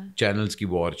 Channels की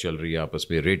वॉर चल रही है आपस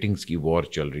में, रेटिंग्स की वॉर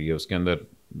चल रही है. उसके अंदर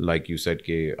लाइक यू सेड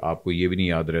कि आपको ये भी नहीं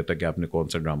याद रहता कि आपने कौन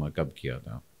सा ड्रामा कब किया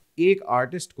था. एक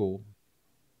आर्टिस्ट को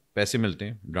पैसे मिलते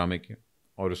हैं ड्रामे के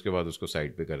और उसके बाद उसको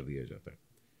साइड पे कर दिया जाता है.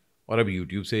 और अब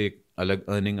यूट्यूब से एक अलग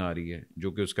अर्निंग आ रही है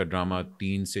जो कि उसका ड्रामा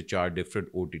 3 से 4 डिफरेंट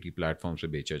OTT प्लेटफॉर्म से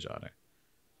बेचा जा रहा है.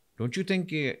 डोंट यू थिंक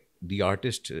कि the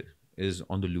artist is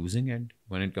on the losing and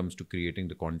when it comes to creating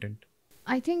the content?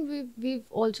 I think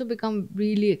we've also become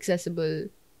really accessible.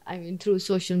 I mean, through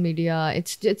social media.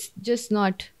 It's just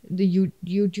not the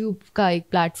YouTube का एक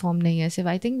platform नहीं है सिर्फ.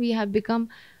 I think we have become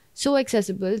so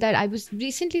accessible that I was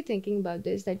recently thinking about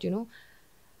this, that you know,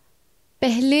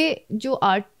 पहले जो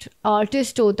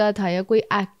artist होता था या कोई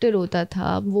actor होता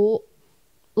था, वो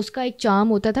उसका एक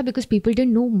charm होता था because people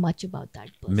didn't know much about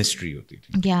that person. Mystery होती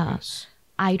थी. Yeah. Yes.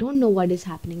 I don't know what is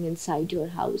happening inside your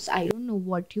house. I don't know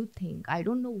what you think. I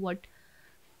don't know what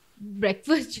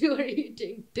breakfast you are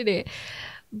eating today.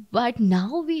 But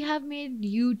now we have made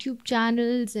YouTube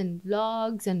channels and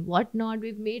vlogs and whatnot.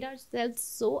 We've made ourselves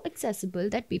so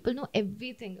accessible that people know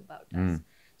everything about us.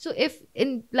 So if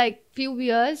in like few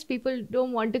years people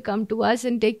don't want to come to us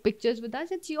and take pictures with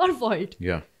us, it's your fault.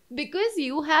 Yeah. Because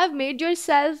you have made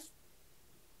yourself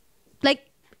like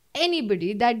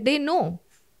anybody that they know.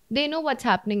 They know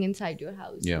what's happening inside your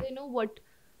house. Yeah. They know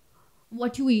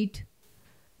what you eat.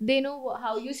 They know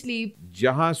how you sleep.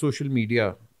 जहाँ social media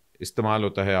इस्तेमाल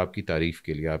होता है आपकी तारीफ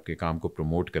के लिए, आपके काम को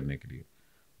प्रमोट करने के लिए,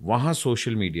 वहाँ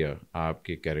सोशल मीडिया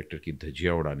आपके कैरेक्टर की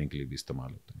धज्जियाँ उड़ाने के लिए भी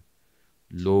इस्तेमाल होता है.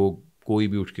 लोग कोई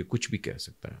भी उठ के कुछ भी कह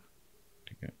सकता है.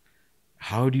 ठीक है.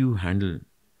 How do you handle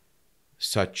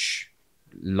such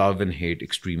love and hate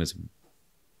extremism?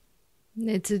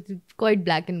 It's quite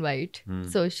black and white,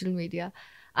 social media.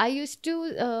 I used to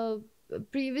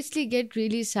previously get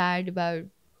really sad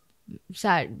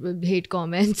hate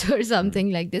comments or something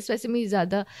like this. वैसे मेरी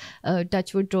ज़्यादा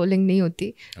touch wood trolling नहीं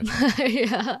होती.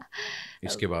 Yeah.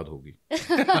 इसके बाद होगी.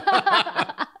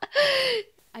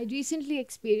 I recently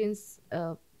experienced,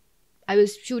 I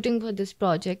was shooting for this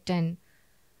project and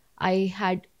I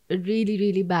had a really,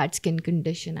 really bad skin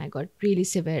condition. I got really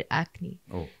severe acne.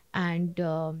 Oh. And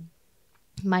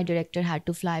my director had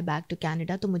to fly back to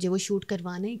Canada. तो मुझे वो shoot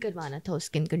करवाना था उस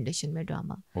skin condition में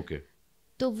drama. Okay.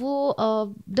 तो वो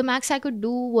the max I could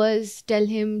do was tell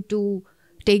him to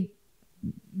take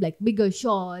like bigger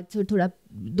shots और थोड़ा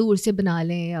दूर से बना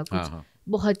लें या कुछ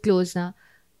बहुत close ना.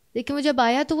 लेकिन वो जब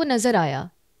आया तो वो नज़र आया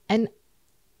and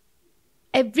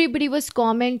everybody was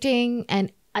commenting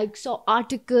and I saw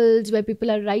articles where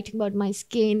people are writing about my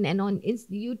skin, and on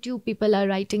YouTube people are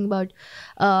writing about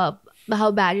how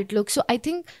bad it looks. So I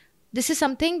think this is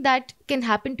something that can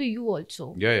happen to you also.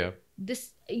 Yeah.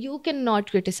 This, you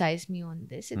cannot criticize me on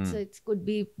this. It could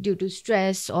be due to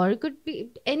stress or it could be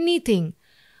anything.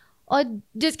 और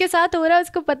जिसके साथ हो रहा है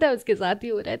उसको पता है उसके साथ ही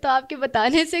हो रहा है, तो आपके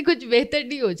बताने से कुछ बेहतर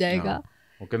नहीं हो जाएगा.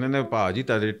 ਉਹ ਕਹਿੰਦੇ ਨੇ ਭਾਜੀ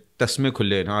ਤੁਹਾਡੇ ਤਸਮੇ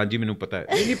ਖੁੱਲੇ ਨੇ. ਹਾਂ ਜੀ ਮੈਨੂੰ ਪਤਾ ਹੈ.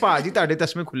 ਨਹੀਂ ਭਾਜੀ ਤੁਹਾਡੇ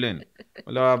ਤਸਮੇ ਖੁੱਲੇ ਨੇ.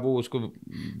 मतलब आप वो उसको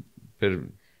फिर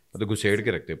मतलब घुसेड़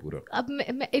के रखते पूरा. अब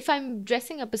if I'm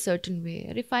dressing up a certain way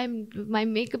or if my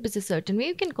makeup is a certain way,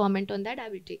 you can comment on that. I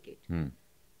will take it.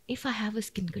 If I have a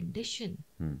skin condition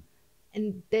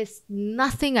and there's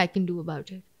nothing I can do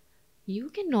about it, you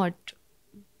cannot.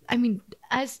 I mean,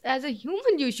 as a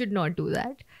human, you should not do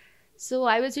that. So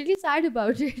I was really sad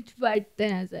about it, but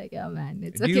then I was like, oh man,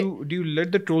 it's okay. Do you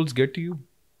let the trolls get to you?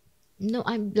 No,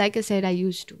 like I said, I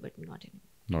used to, but not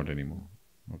anymore. Not anymore.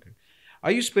 Okay.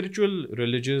 Are you spiritual,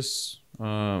 religious?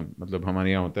 मतलब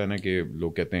हमारे यहाँ होता है ना कि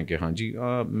लोग कहते हैं कि हाँ जी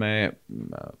मैं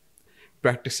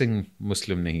practicing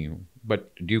Muslim नहीं हूँ, but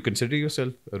do you consider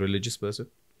yourself a religious person?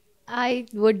 I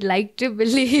would like to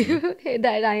believe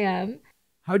that I am.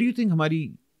 How do you think हमारी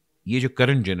ये जो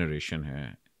करंट जनरेशन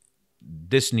है,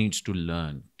 दिस नीड्स टू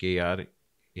लर्न कि यार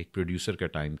एक प्रोड्यूसर का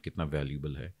टाइम कितना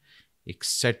वैल्यूबल है, एक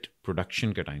सेट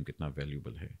प्रोडक्शन का टाइम कितना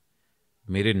वैल्यूबल है.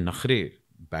 मेरे नखरे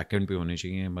बैक एंड पे होने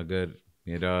चाहिए, मगर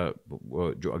मेरा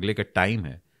जो अगले का टाइम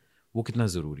है वो कितना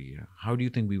ज़रूरी है. How do you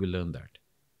think we will learn that?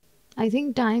 I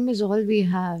think time is all we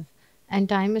have, and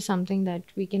time is something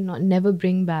that we can never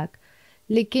bring back.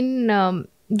 लेकिन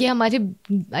ये हमारे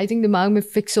आई थिंक दिमाग में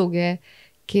फिक्स हो गया है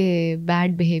कि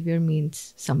bad behaviour means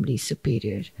somebody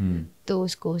superior, तो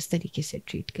उसको उस तरीके से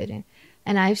ट्रीट करें.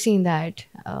 And I have seen that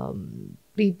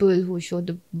people who show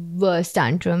the worst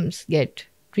tantrums get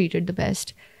treated the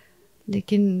best.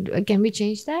 लेकिन can we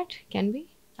change that? Can we?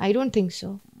 I don't think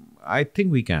so. I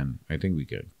think we can.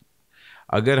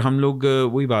 अगर हम लोग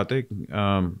वही बात है,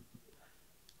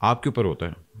 आपके ऊपर होता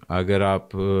है. अगर आप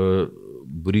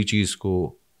बुरी चीज़ को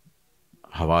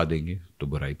हवा देंगे तो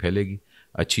बुराई फैलेगी,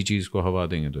 अच्छी चीज़ को हवा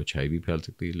देंगे तो अच्छाई भी फैल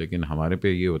सकती है. लेकिन हमारे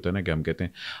पे ये होता है ना कि हम कहते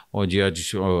हैं और जी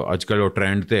आजकल वो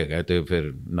ट्रेंड थे गए तो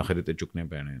फिर नखरे ते चुकने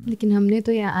पैने. लेकिन हमने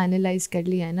तो ये एनालाइज कर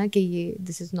लिया है ना कि ये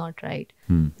this is not right.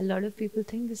 A lot of people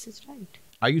think this is right.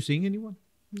 Are you seeing anyone?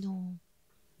 No.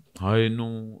 I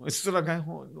know, इस तरह का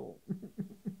हो. No.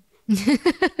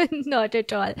 Not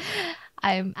at all. I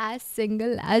am as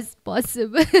single as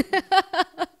possible.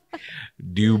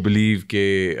 Do you believe कि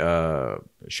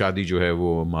शादी जो है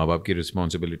वो माँ बाप की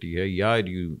रिस्पॉन्सिबिलिटी है, या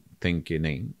do you think कि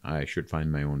नहीं, I should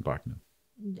find my own partner?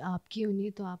 आपकी होनी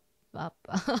है तो आप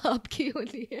आपकी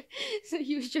होनी है. So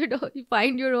you should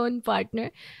find your own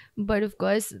partner. But of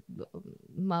course,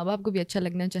 माँ बाप को भी अच्छा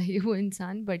लगना चाहिए वो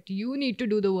इंसान. But you need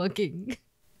to do the working.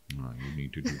 You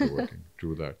need to do the working.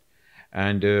 True that.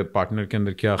 And partner के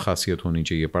अंदर क्या खासियत होनी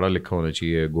चाहिए? पढ़ा लिखा होना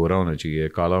चाहिए, गोरा होना चाहिए,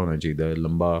 काला होना चाहिए,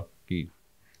 लंबा की?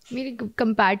 मेरी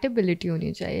कंपैटिबिलिटी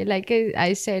होनी चाहिए. Like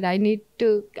I said, I need to,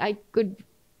 I could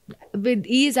with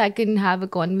ease I can have a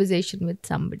conversation with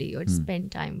somebody or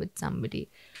spend time with somebody,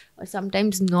 or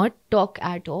sometimes not talk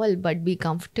at all but be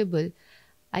comfortable.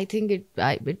 I think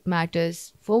it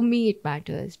matters. For me it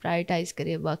matters. Prioritize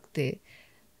kare waqt de,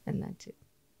 and that's it.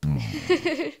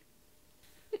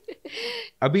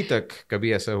 अभी तक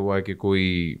कभी ऐसा हुआ कि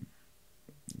कोई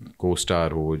को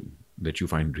star हो that you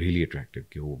find really attractive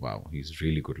कि oh wow, he's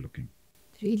really good looking?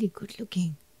 Really good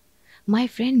looking. My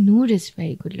friend Noor is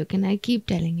very good looking. I keep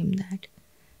telling him that.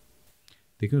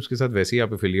 देखिए उसके साथ वैसे ही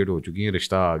आप एफिलिएट हो चुकी हैं,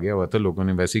 रिश्ता आ गया हुआ था, लोगों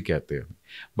ने वैसे ही कहते हैं.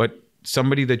 But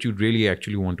somebody that you really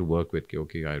actually want to work with,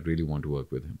 okay, I really want to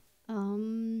work with him.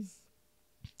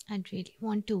 I'd really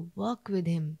want to work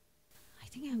with him. I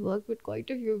think I work with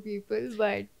quite a few people,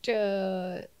 but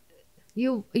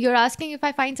you're asking if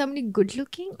I find somebody good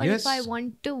looking or Yes. if I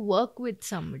want to work with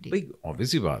somebody. भाई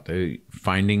obviously बात है,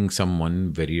 finding someone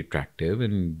very attractive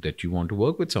and that you want to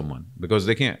work with someone, because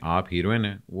देखें आप heroine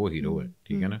है, वो hero है,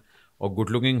 ठीक है ना, और गुड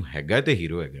लुकिंग है गए तो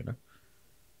हीरो है ना,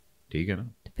 ठीक है ना.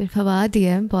 तो फिर फवाद ही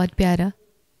है बहुत प्यारा.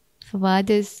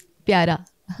 फवाद is प्यारा.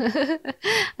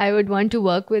 I would want to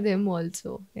work with him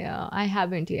also. Yeah, I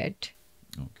haven't yet.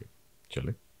 Okay,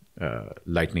 चले.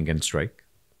 Lightning can strike,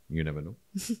 you never know.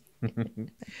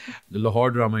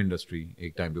 Lahore drama industry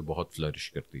एक टाइम पे बहुत फ्लरिश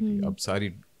करती थी. अब सारी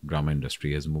drama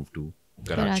industry has move to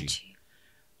Karachi.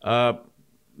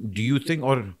 Do you think,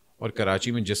 और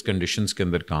कराची में जिस कंडीशंस के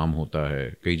अंदर काम होता है,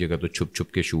 कई जगह तो छुप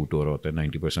छुप के शूट हो रहा होता है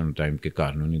 90% टाइम के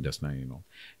कानूनी दसना, you know,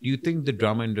 do you think the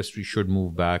drama industry should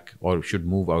move back और should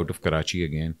move out of Karachi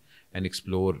again and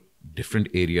explore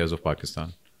different areas of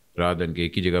Pakistan rather than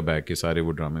एक ही जगह बैठ के सारे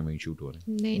वो ड्रामे में ही शूट हो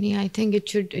रहे हैं? नहीं, I think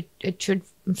it should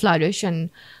flourish and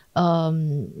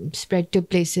spread to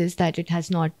places that it has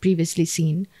not previously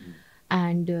seen.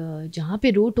 And जहाँ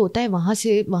पे रूट होता है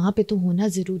वहाँ पे तो होना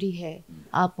ज़रूरी है.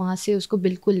 आप वहाँ से उसको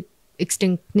बिल्कुल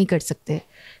extinct नहीं कर सकते.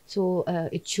 So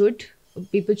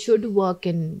people should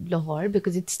work in Lahore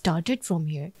because it started from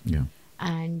here. Yeah.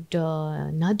 And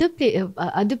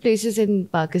other places in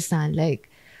Pakistan, like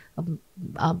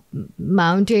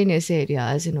mountainous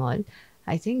areas and all,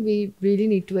 I think we really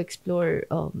need to explore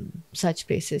such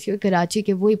places. क्योंकि कराची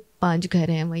के वही 5 घर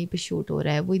हैं, वहीं पे shoot हो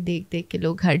रहा है, वही देख के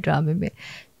लोग हर ड्रामे में.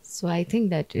 So I think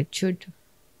that it should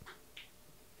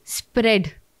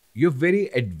spread. You're very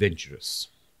adventurous.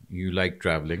 You like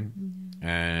traveling,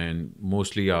 and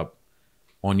mostly आप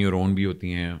on your own भी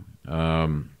होती हैं.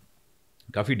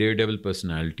 काफ़ी डेयरडेविल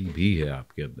पर्सनालिटी भी है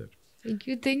आपके अंदर.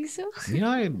 You think so?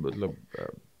 Yeah, मतलब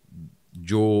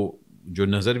जो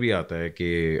नज़र भी आता है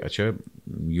कि अच्छा,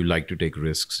 you like to take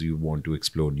risks, you want to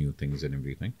explore new things and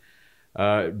everything.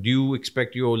 Do you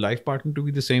expect your life partner to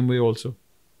be the same way also?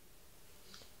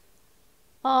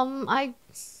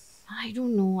 I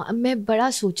don't know. मैं बड़ा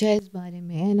सोचा है इस बारे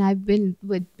में, and I've been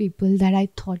with people that I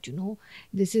thought,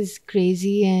 this is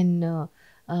crazy and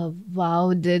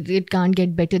wow, it can't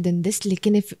get better than this.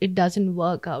 लेकिन if it doesn't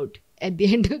work out at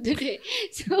the end of the day,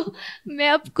 so मैं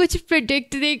अब कुछ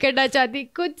predict नहीं करना चाहती,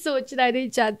 कुछ सोचना नहीं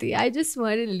चाहती. I just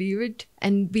want to leave it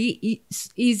and be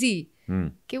easy.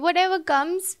 कि whatever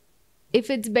comes, if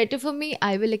it's better for me,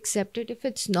 I will accept it. If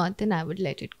it's not, then I would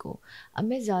let it go. अब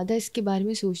मैं ज़्यादा इसके बारे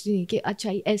में सोचती नहीं कि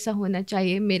अच्छा ऐसा होना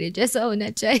चाहिए, मेरे जैसा होना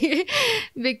चाहिए,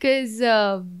 because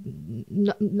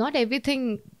not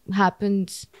everything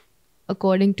happens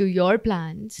according to your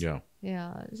plans. Yeah.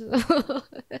 So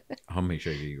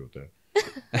हमेशा यही होता है.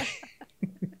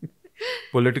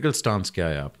 Political stance क्या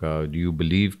है आपका? Do you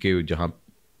believe कि जहाँ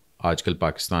आजकल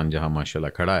पाकिस्तान जहाँ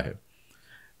माशाल्लाह खड़ा है,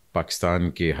 पाकिस्तान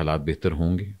के हालात बेहतर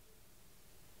होंगे?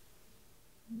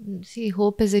 See,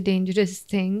 hope is a dangerous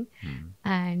thing,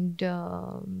 and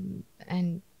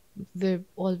we're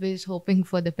always hoping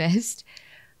for the best.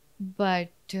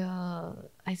 But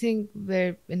I think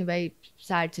we're in a very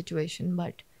sad situation.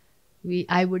 But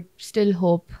I would still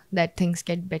hope that things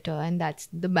get better, and that's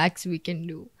the max we can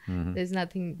do. There's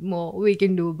nothing more we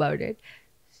can do about it.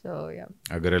 So yeah.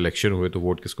 अगर election हुए तो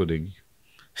vote किसको देंगी?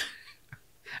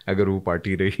 अगर वो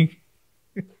party रही?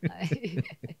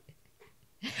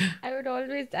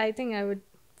 I think I would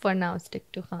for now stick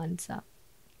to Khan Saab.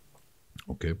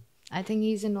 Okay. I think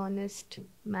he's an honest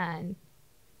man.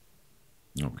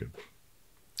 Okay.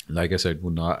 Like I said, वो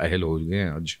ना अहल हो गए हैं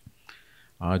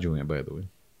आज हुए हैं by the way.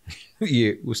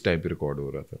 ये उस टाइम पे रिकॉर्ड हो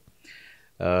रहा था.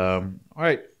 All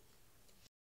right.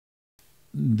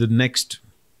 The next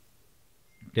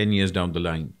 10 years down the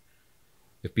line,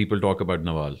 if people talk about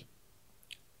Nawal,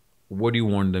 what do you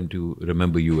want them to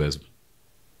remember you as?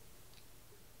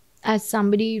 As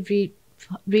somebody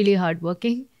really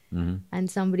hardworking, and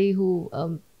somebody who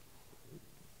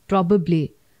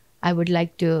probably, I would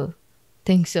like to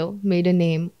think so, made a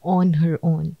name on her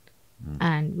own,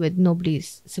 and with nobody's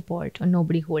support or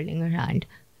nobody holding her hand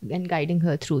and guiding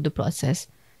her through the process.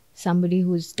 Somebody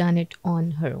who's done it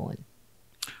on her own.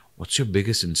 What's your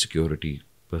biggest insecurity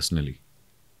personally?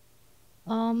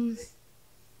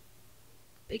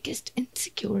 Biggest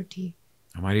insecurity.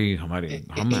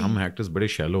 हम actors बड़े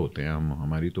shallow होते हैं.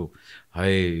 हमारी तो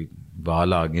हाय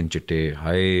वाल आ गए चिट्टे,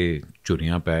 हाय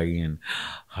चुरियां पै गई,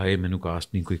 हाय मैनू कास्ट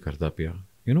नहीं कोई करता पिया.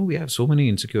 We have so many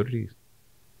insecurities.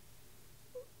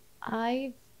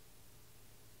 I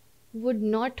would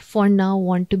not for now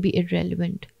want to be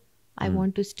irrelevant. I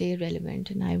want to stay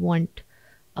relevant, and I want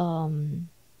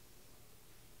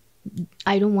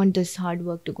I don't want this hard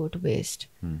work to go to waste.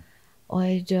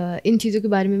 और इन चीज़ों के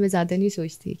बारे में मैं ज़्यादा नहीं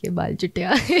सोचती कि बाल चिट्टे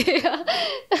आ गए,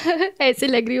 ऐसे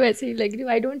लग रही हूँ, ऐसे ही लग रही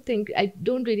हूँ. I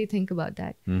don't really think about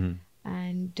that.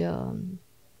 And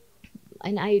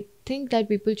I think that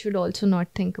people should also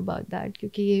not think about that,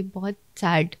 क्योंकि ये बहुत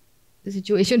sad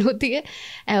situation होती है.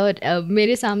 और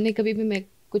मेरे सामने कभी भी मैं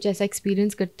कुछ ऐसा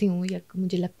एक्सपीरियंस करती हूँ या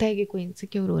मुझे लगता है कि कोई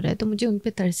इनसिक्योर हो रहा है, तो मुझे उन पर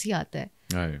तरस ही आता है.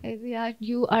 यार,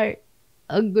 you are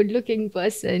a good-looking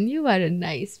person, you are a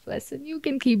nice person, you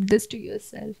can keep this to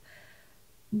yourself.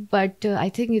 But I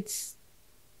think it's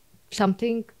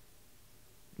something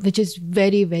which is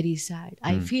very, very sad.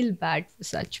 I feel bad for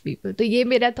such people. तो ये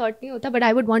मेरा thought नहीं होता, but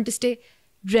I would want to stay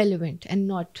relevant and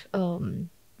not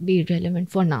be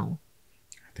relevant for now.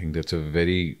 I think that's a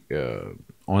very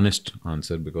honest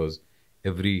answer, because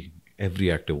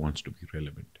every actor wants to be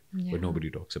relevant, but nobody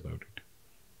talks about it.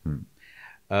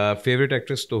 Favourite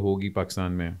actress तो होगी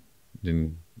पाकिस्तान में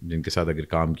जिनके साथ अगर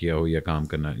काम किया हो या काम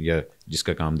करना, या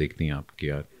जिसका काम देखती हैं आप कि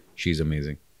यार she is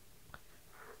amazing?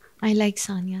 I like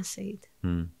Sania Saeed.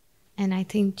 And I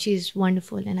think she's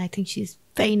wonderful, and I think she's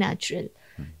very natural.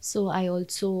 So I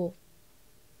also,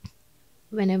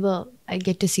 whenever I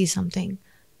get to see something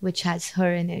which has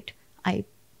her in it, I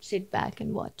sit back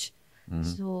and watch.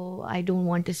 So I don't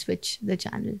want to switch the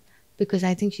channel, because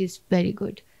I think she's very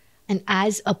good. And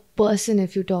as a person,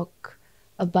 if you talk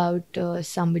about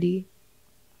somebody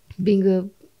being a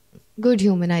good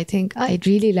human, I think I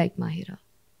really like Mahira.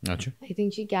 Achha. I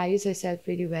think she carries herself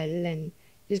really well, and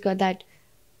she's got that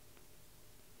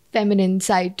feminine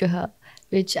side to her,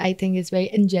 which I think is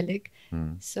very angelic.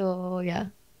 So yeah,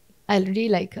 I really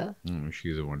like her.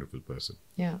 She's a wonderful person.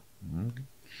 Yeah.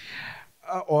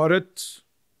 औरत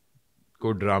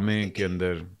को ड्रामे के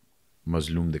अंदर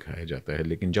मजलूम दिखाया जाता है,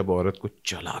 लेकिन जब औरत को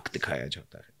चालाक दिखाया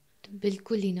जाता है तो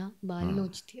बिल्कुल ही ना बाल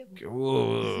नोचती है वो.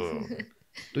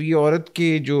 तो ये औरत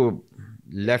के जो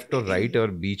लेफ्ट और राइट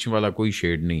और बीच वाला कोई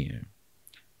शेड नहीं है.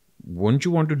 Won't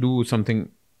you want to do something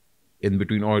in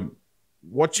between, or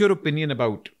what's your opinion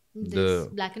about this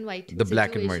black and white the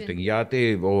black and white thing? या ते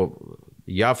वो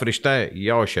या फरिश्ता है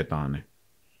या वो शैतान है?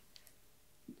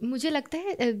 मुझे लगता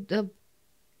है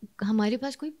हमारे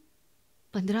पास कोई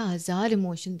 15,000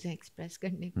 इमोशंस हैं एक्सप्रेस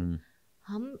करने को.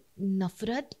 हम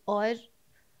नफरत और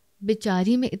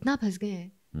बेचारी में इतना फंस गए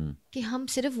हैं कि हम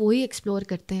सिर्फ वही एक्सप्लोर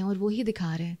करते हैं और वही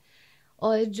दिखा रहे हैं.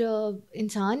 और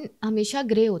इंसान हमेशा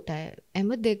ग्रे होता है.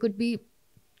 Ahmad, there could be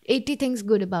 80 things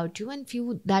good about you and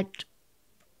few that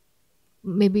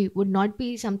maybe would not be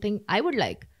something I would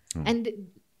like, and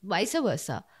vice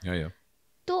versa. Yeah.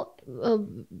 तो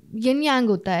yin yang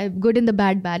होता है, good in the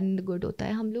bad, bad in the good होता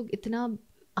है.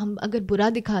 हम अगर बुरा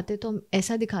दिखाते तो हम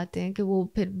ऐसा दिखाते हैं कि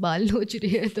वो फिर बाल नोच रही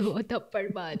है तो वो थप्पड़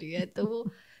मार रही है तो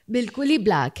वो बिल्कुल ही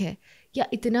ब्लैक है, या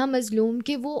इतना मजलूम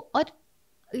कि वो. और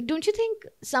don't you think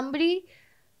somebody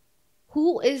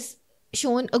who is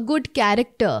shown a good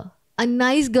character, a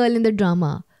nice girl in the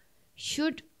drama,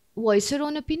 should voice her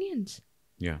own opinions?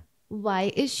 Yeah.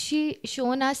 Why is she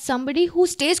shown as somebody who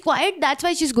stays quiet? That's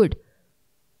why she's good.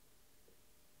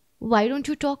 Why don't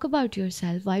you talk about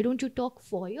yourself? Why don't you talk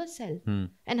for yourself?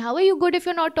 And how are you good if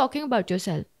you're not talking about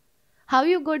yourself? How are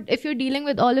you good if you're dealing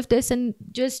with all of this and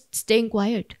just staying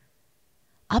quiet?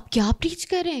 आप क्या preach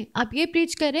कर रहे हैं? आप ये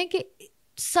preach कर रहे हैं कि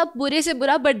सब बुरे से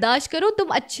बुरा बर्दाश्त करो, तुम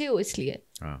अच्छे हो इसलिए.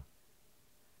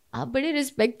 आप बड़े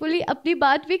रिस्पेक्टफुली अपनी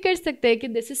बात भी कर सकते हैं कि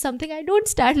this is something I don't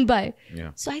stand by.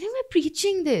 So I think we are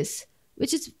preaching this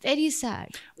which is very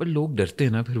sad. पर लोग डरते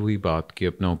हैं ना फिर वही बात कि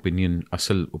अपना ओपिनियन,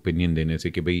 असल ओपिनियन देने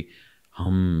से कि भाई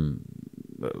हम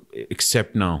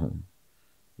एक्सेप्ट ना हो.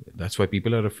 That's why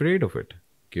people are afraid of it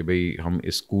कि भाई हम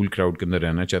इस कूल क्राउड के अंदर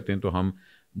रहना चाहते हैं तो हम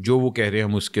जो वो कह रहे हैं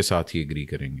हम उसके साथ ही एग्री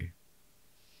करेंगे.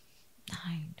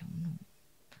 I don't know.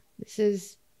 This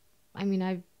is, I mean,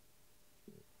 I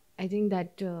think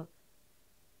that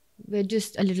we're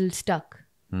just a little stuck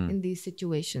in these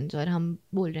situations. और हम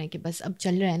बोल रहे हैं कि बस अब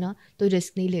चल रहा है ना तो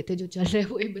रिस्क नहीं लेते, जो चल रहा है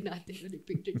वही बनाते हैं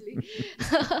रिपीटेडली.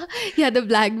 या तो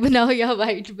ब्लैक बनाओ या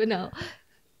वाइट बनाओ.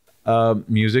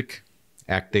 Music,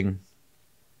 acting,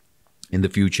 in the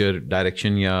future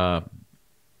direction या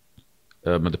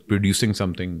मतलब producing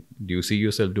something, do you see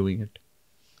yourself doing it?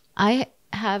 I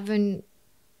haven't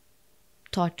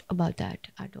thought about that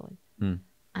at all.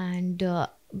 And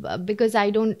because I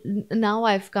don't, now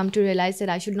I've come to realize that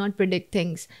I should not predict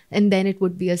things and then it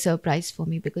would be a surprise for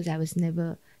me because I was never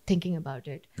thinking about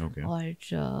it. Okay. Or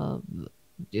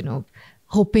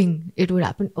hoping it would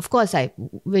happen. Of course I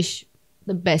wish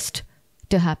the best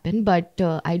to happen, but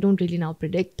I don't really now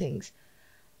predict things.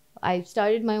 I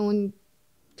started my own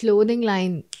clothing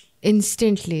line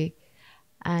instantly.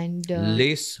 And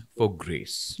Lace for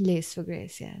Grace. Lace for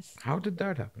Grace, yes. How did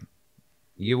that happen?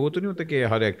 ये वो तो नहीं होता कि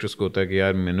हर actress को होता है कि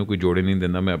यार मैंने कोई जोड़े नहीं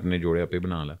देना, मैं अपने जोड़े आपे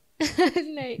बना ला.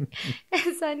 नहीं,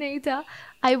 ऐसा नहीं था.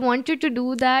 I wanted to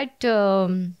do that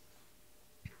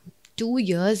 2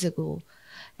 years ago,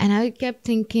 and I kept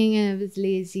thinking I was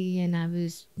lazy and I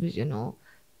was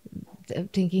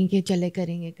thinking कि चले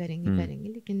करेंगे.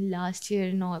 लेकिन last year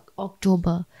in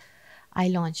October I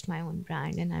launched my own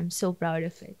brand and I'm so proud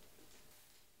of it.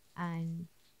 And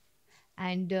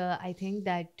I think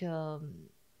that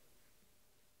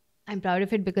I'm proud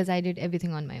of it because I did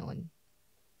everything on my own.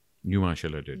 You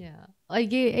mashallah did. Yeah. और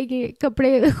ये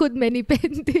कपड़े खुद मैं नहीं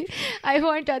पहनती. I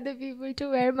want other people to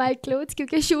wear my clothes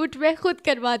क्योंकि shoot मैं खुद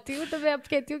करवाती हूँ तो मैं अब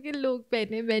कहती हूँ कि लोग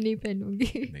पहने, मैं नहीं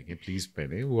पहनूंगी. नहीं, प्लीज़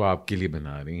पहने, वो आपके लिए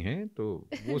बना रही हैं तो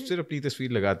वो सिर्फ अपनी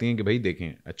तस्वीर लगाती हैं कि भाई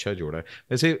देखें अच्छा जोड़ा है.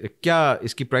 वैसे क्या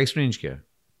इसकी प्राइस रेंज क्या है?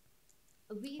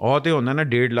 होते होना ना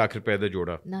 1.5 लाख रुपए का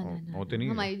जोड़ा. ना होते नहीं.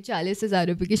 हमारी 40,000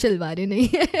 रुपए की शलवारें नहीं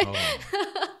है.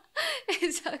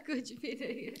 ऐसा कुछ भी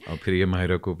नहीं है. और फिर ये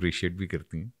माहिरा को अप्रिशिएट भी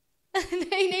करती हैं.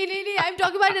 नहीं, I'm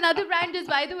talking about another brand just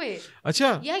by the way. अच्छा.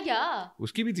 Yeah.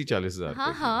 उसकी भी थी 40,000.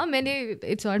 हाँ, मैंने,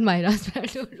 it's not Mahira's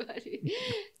brand, don't worry.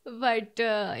 But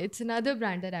it's another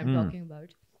brand that I'm talking about.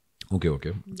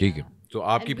 Okay. ठीक है. तो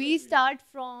आपकी. And we start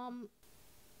from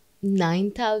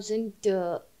 9,000 to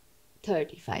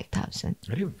 35,000.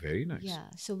 Very nice. Yeah,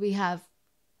 so we have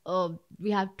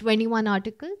 21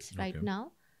 articles right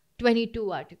now,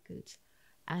 22 articles,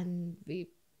 and the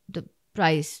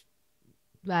price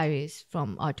varies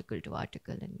from article to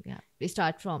article, and we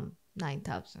start from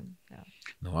 9,000. Yeah.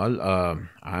 Nawal,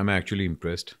 I'm actually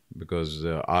impressed because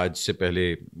आज से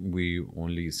पहले we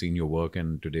only seen your work,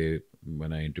 and today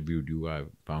when I interviewed you, I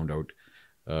found out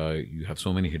you have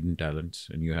so many hidden talents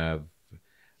and you have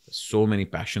so many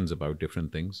passions about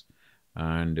different things,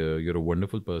 and you're a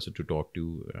wonderful person to talk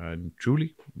to, and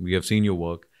truly we have seen your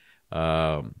work.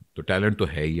 तो talent तो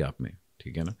है ही आप में,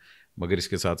 ठीक है ना, मगर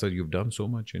इसके साथ साथ you've done so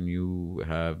much and you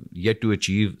have yet to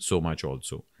achieve so much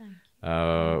also.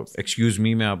 Excuse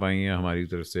me में आप आई हैं, हमारी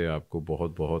तरफ से आपको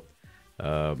बहुत बहुत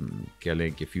क्या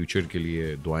लें कि फ्यूचर के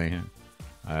लिए दुआएं हैं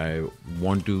I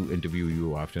want to interview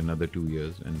you after another 2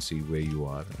 years and see where you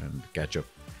are and catch up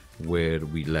where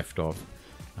we left off.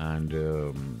 And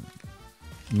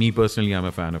me personally, I'm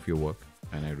a fan of your work,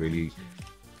 and I really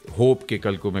hope कि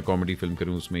कल को मैं comedy film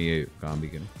करूँ उसमें ये काम भी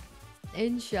करूँ.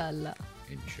 Inshallah.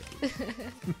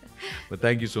 But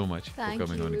thank you so much for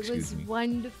coming on. Excuse me. It was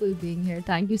wonderful being here.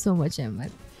 Thank you so much,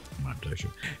 Ahmad. My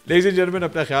pleasure. Ladies and gentlemen,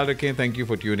 अपना ख्याल रखें. Thank you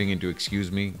for tuning in to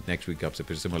Excuse Me. Next week आपसे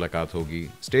फिर से मुलाकात होगी.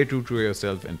 Stay true to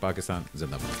yourself and Pakistan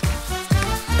जिंदाबाद.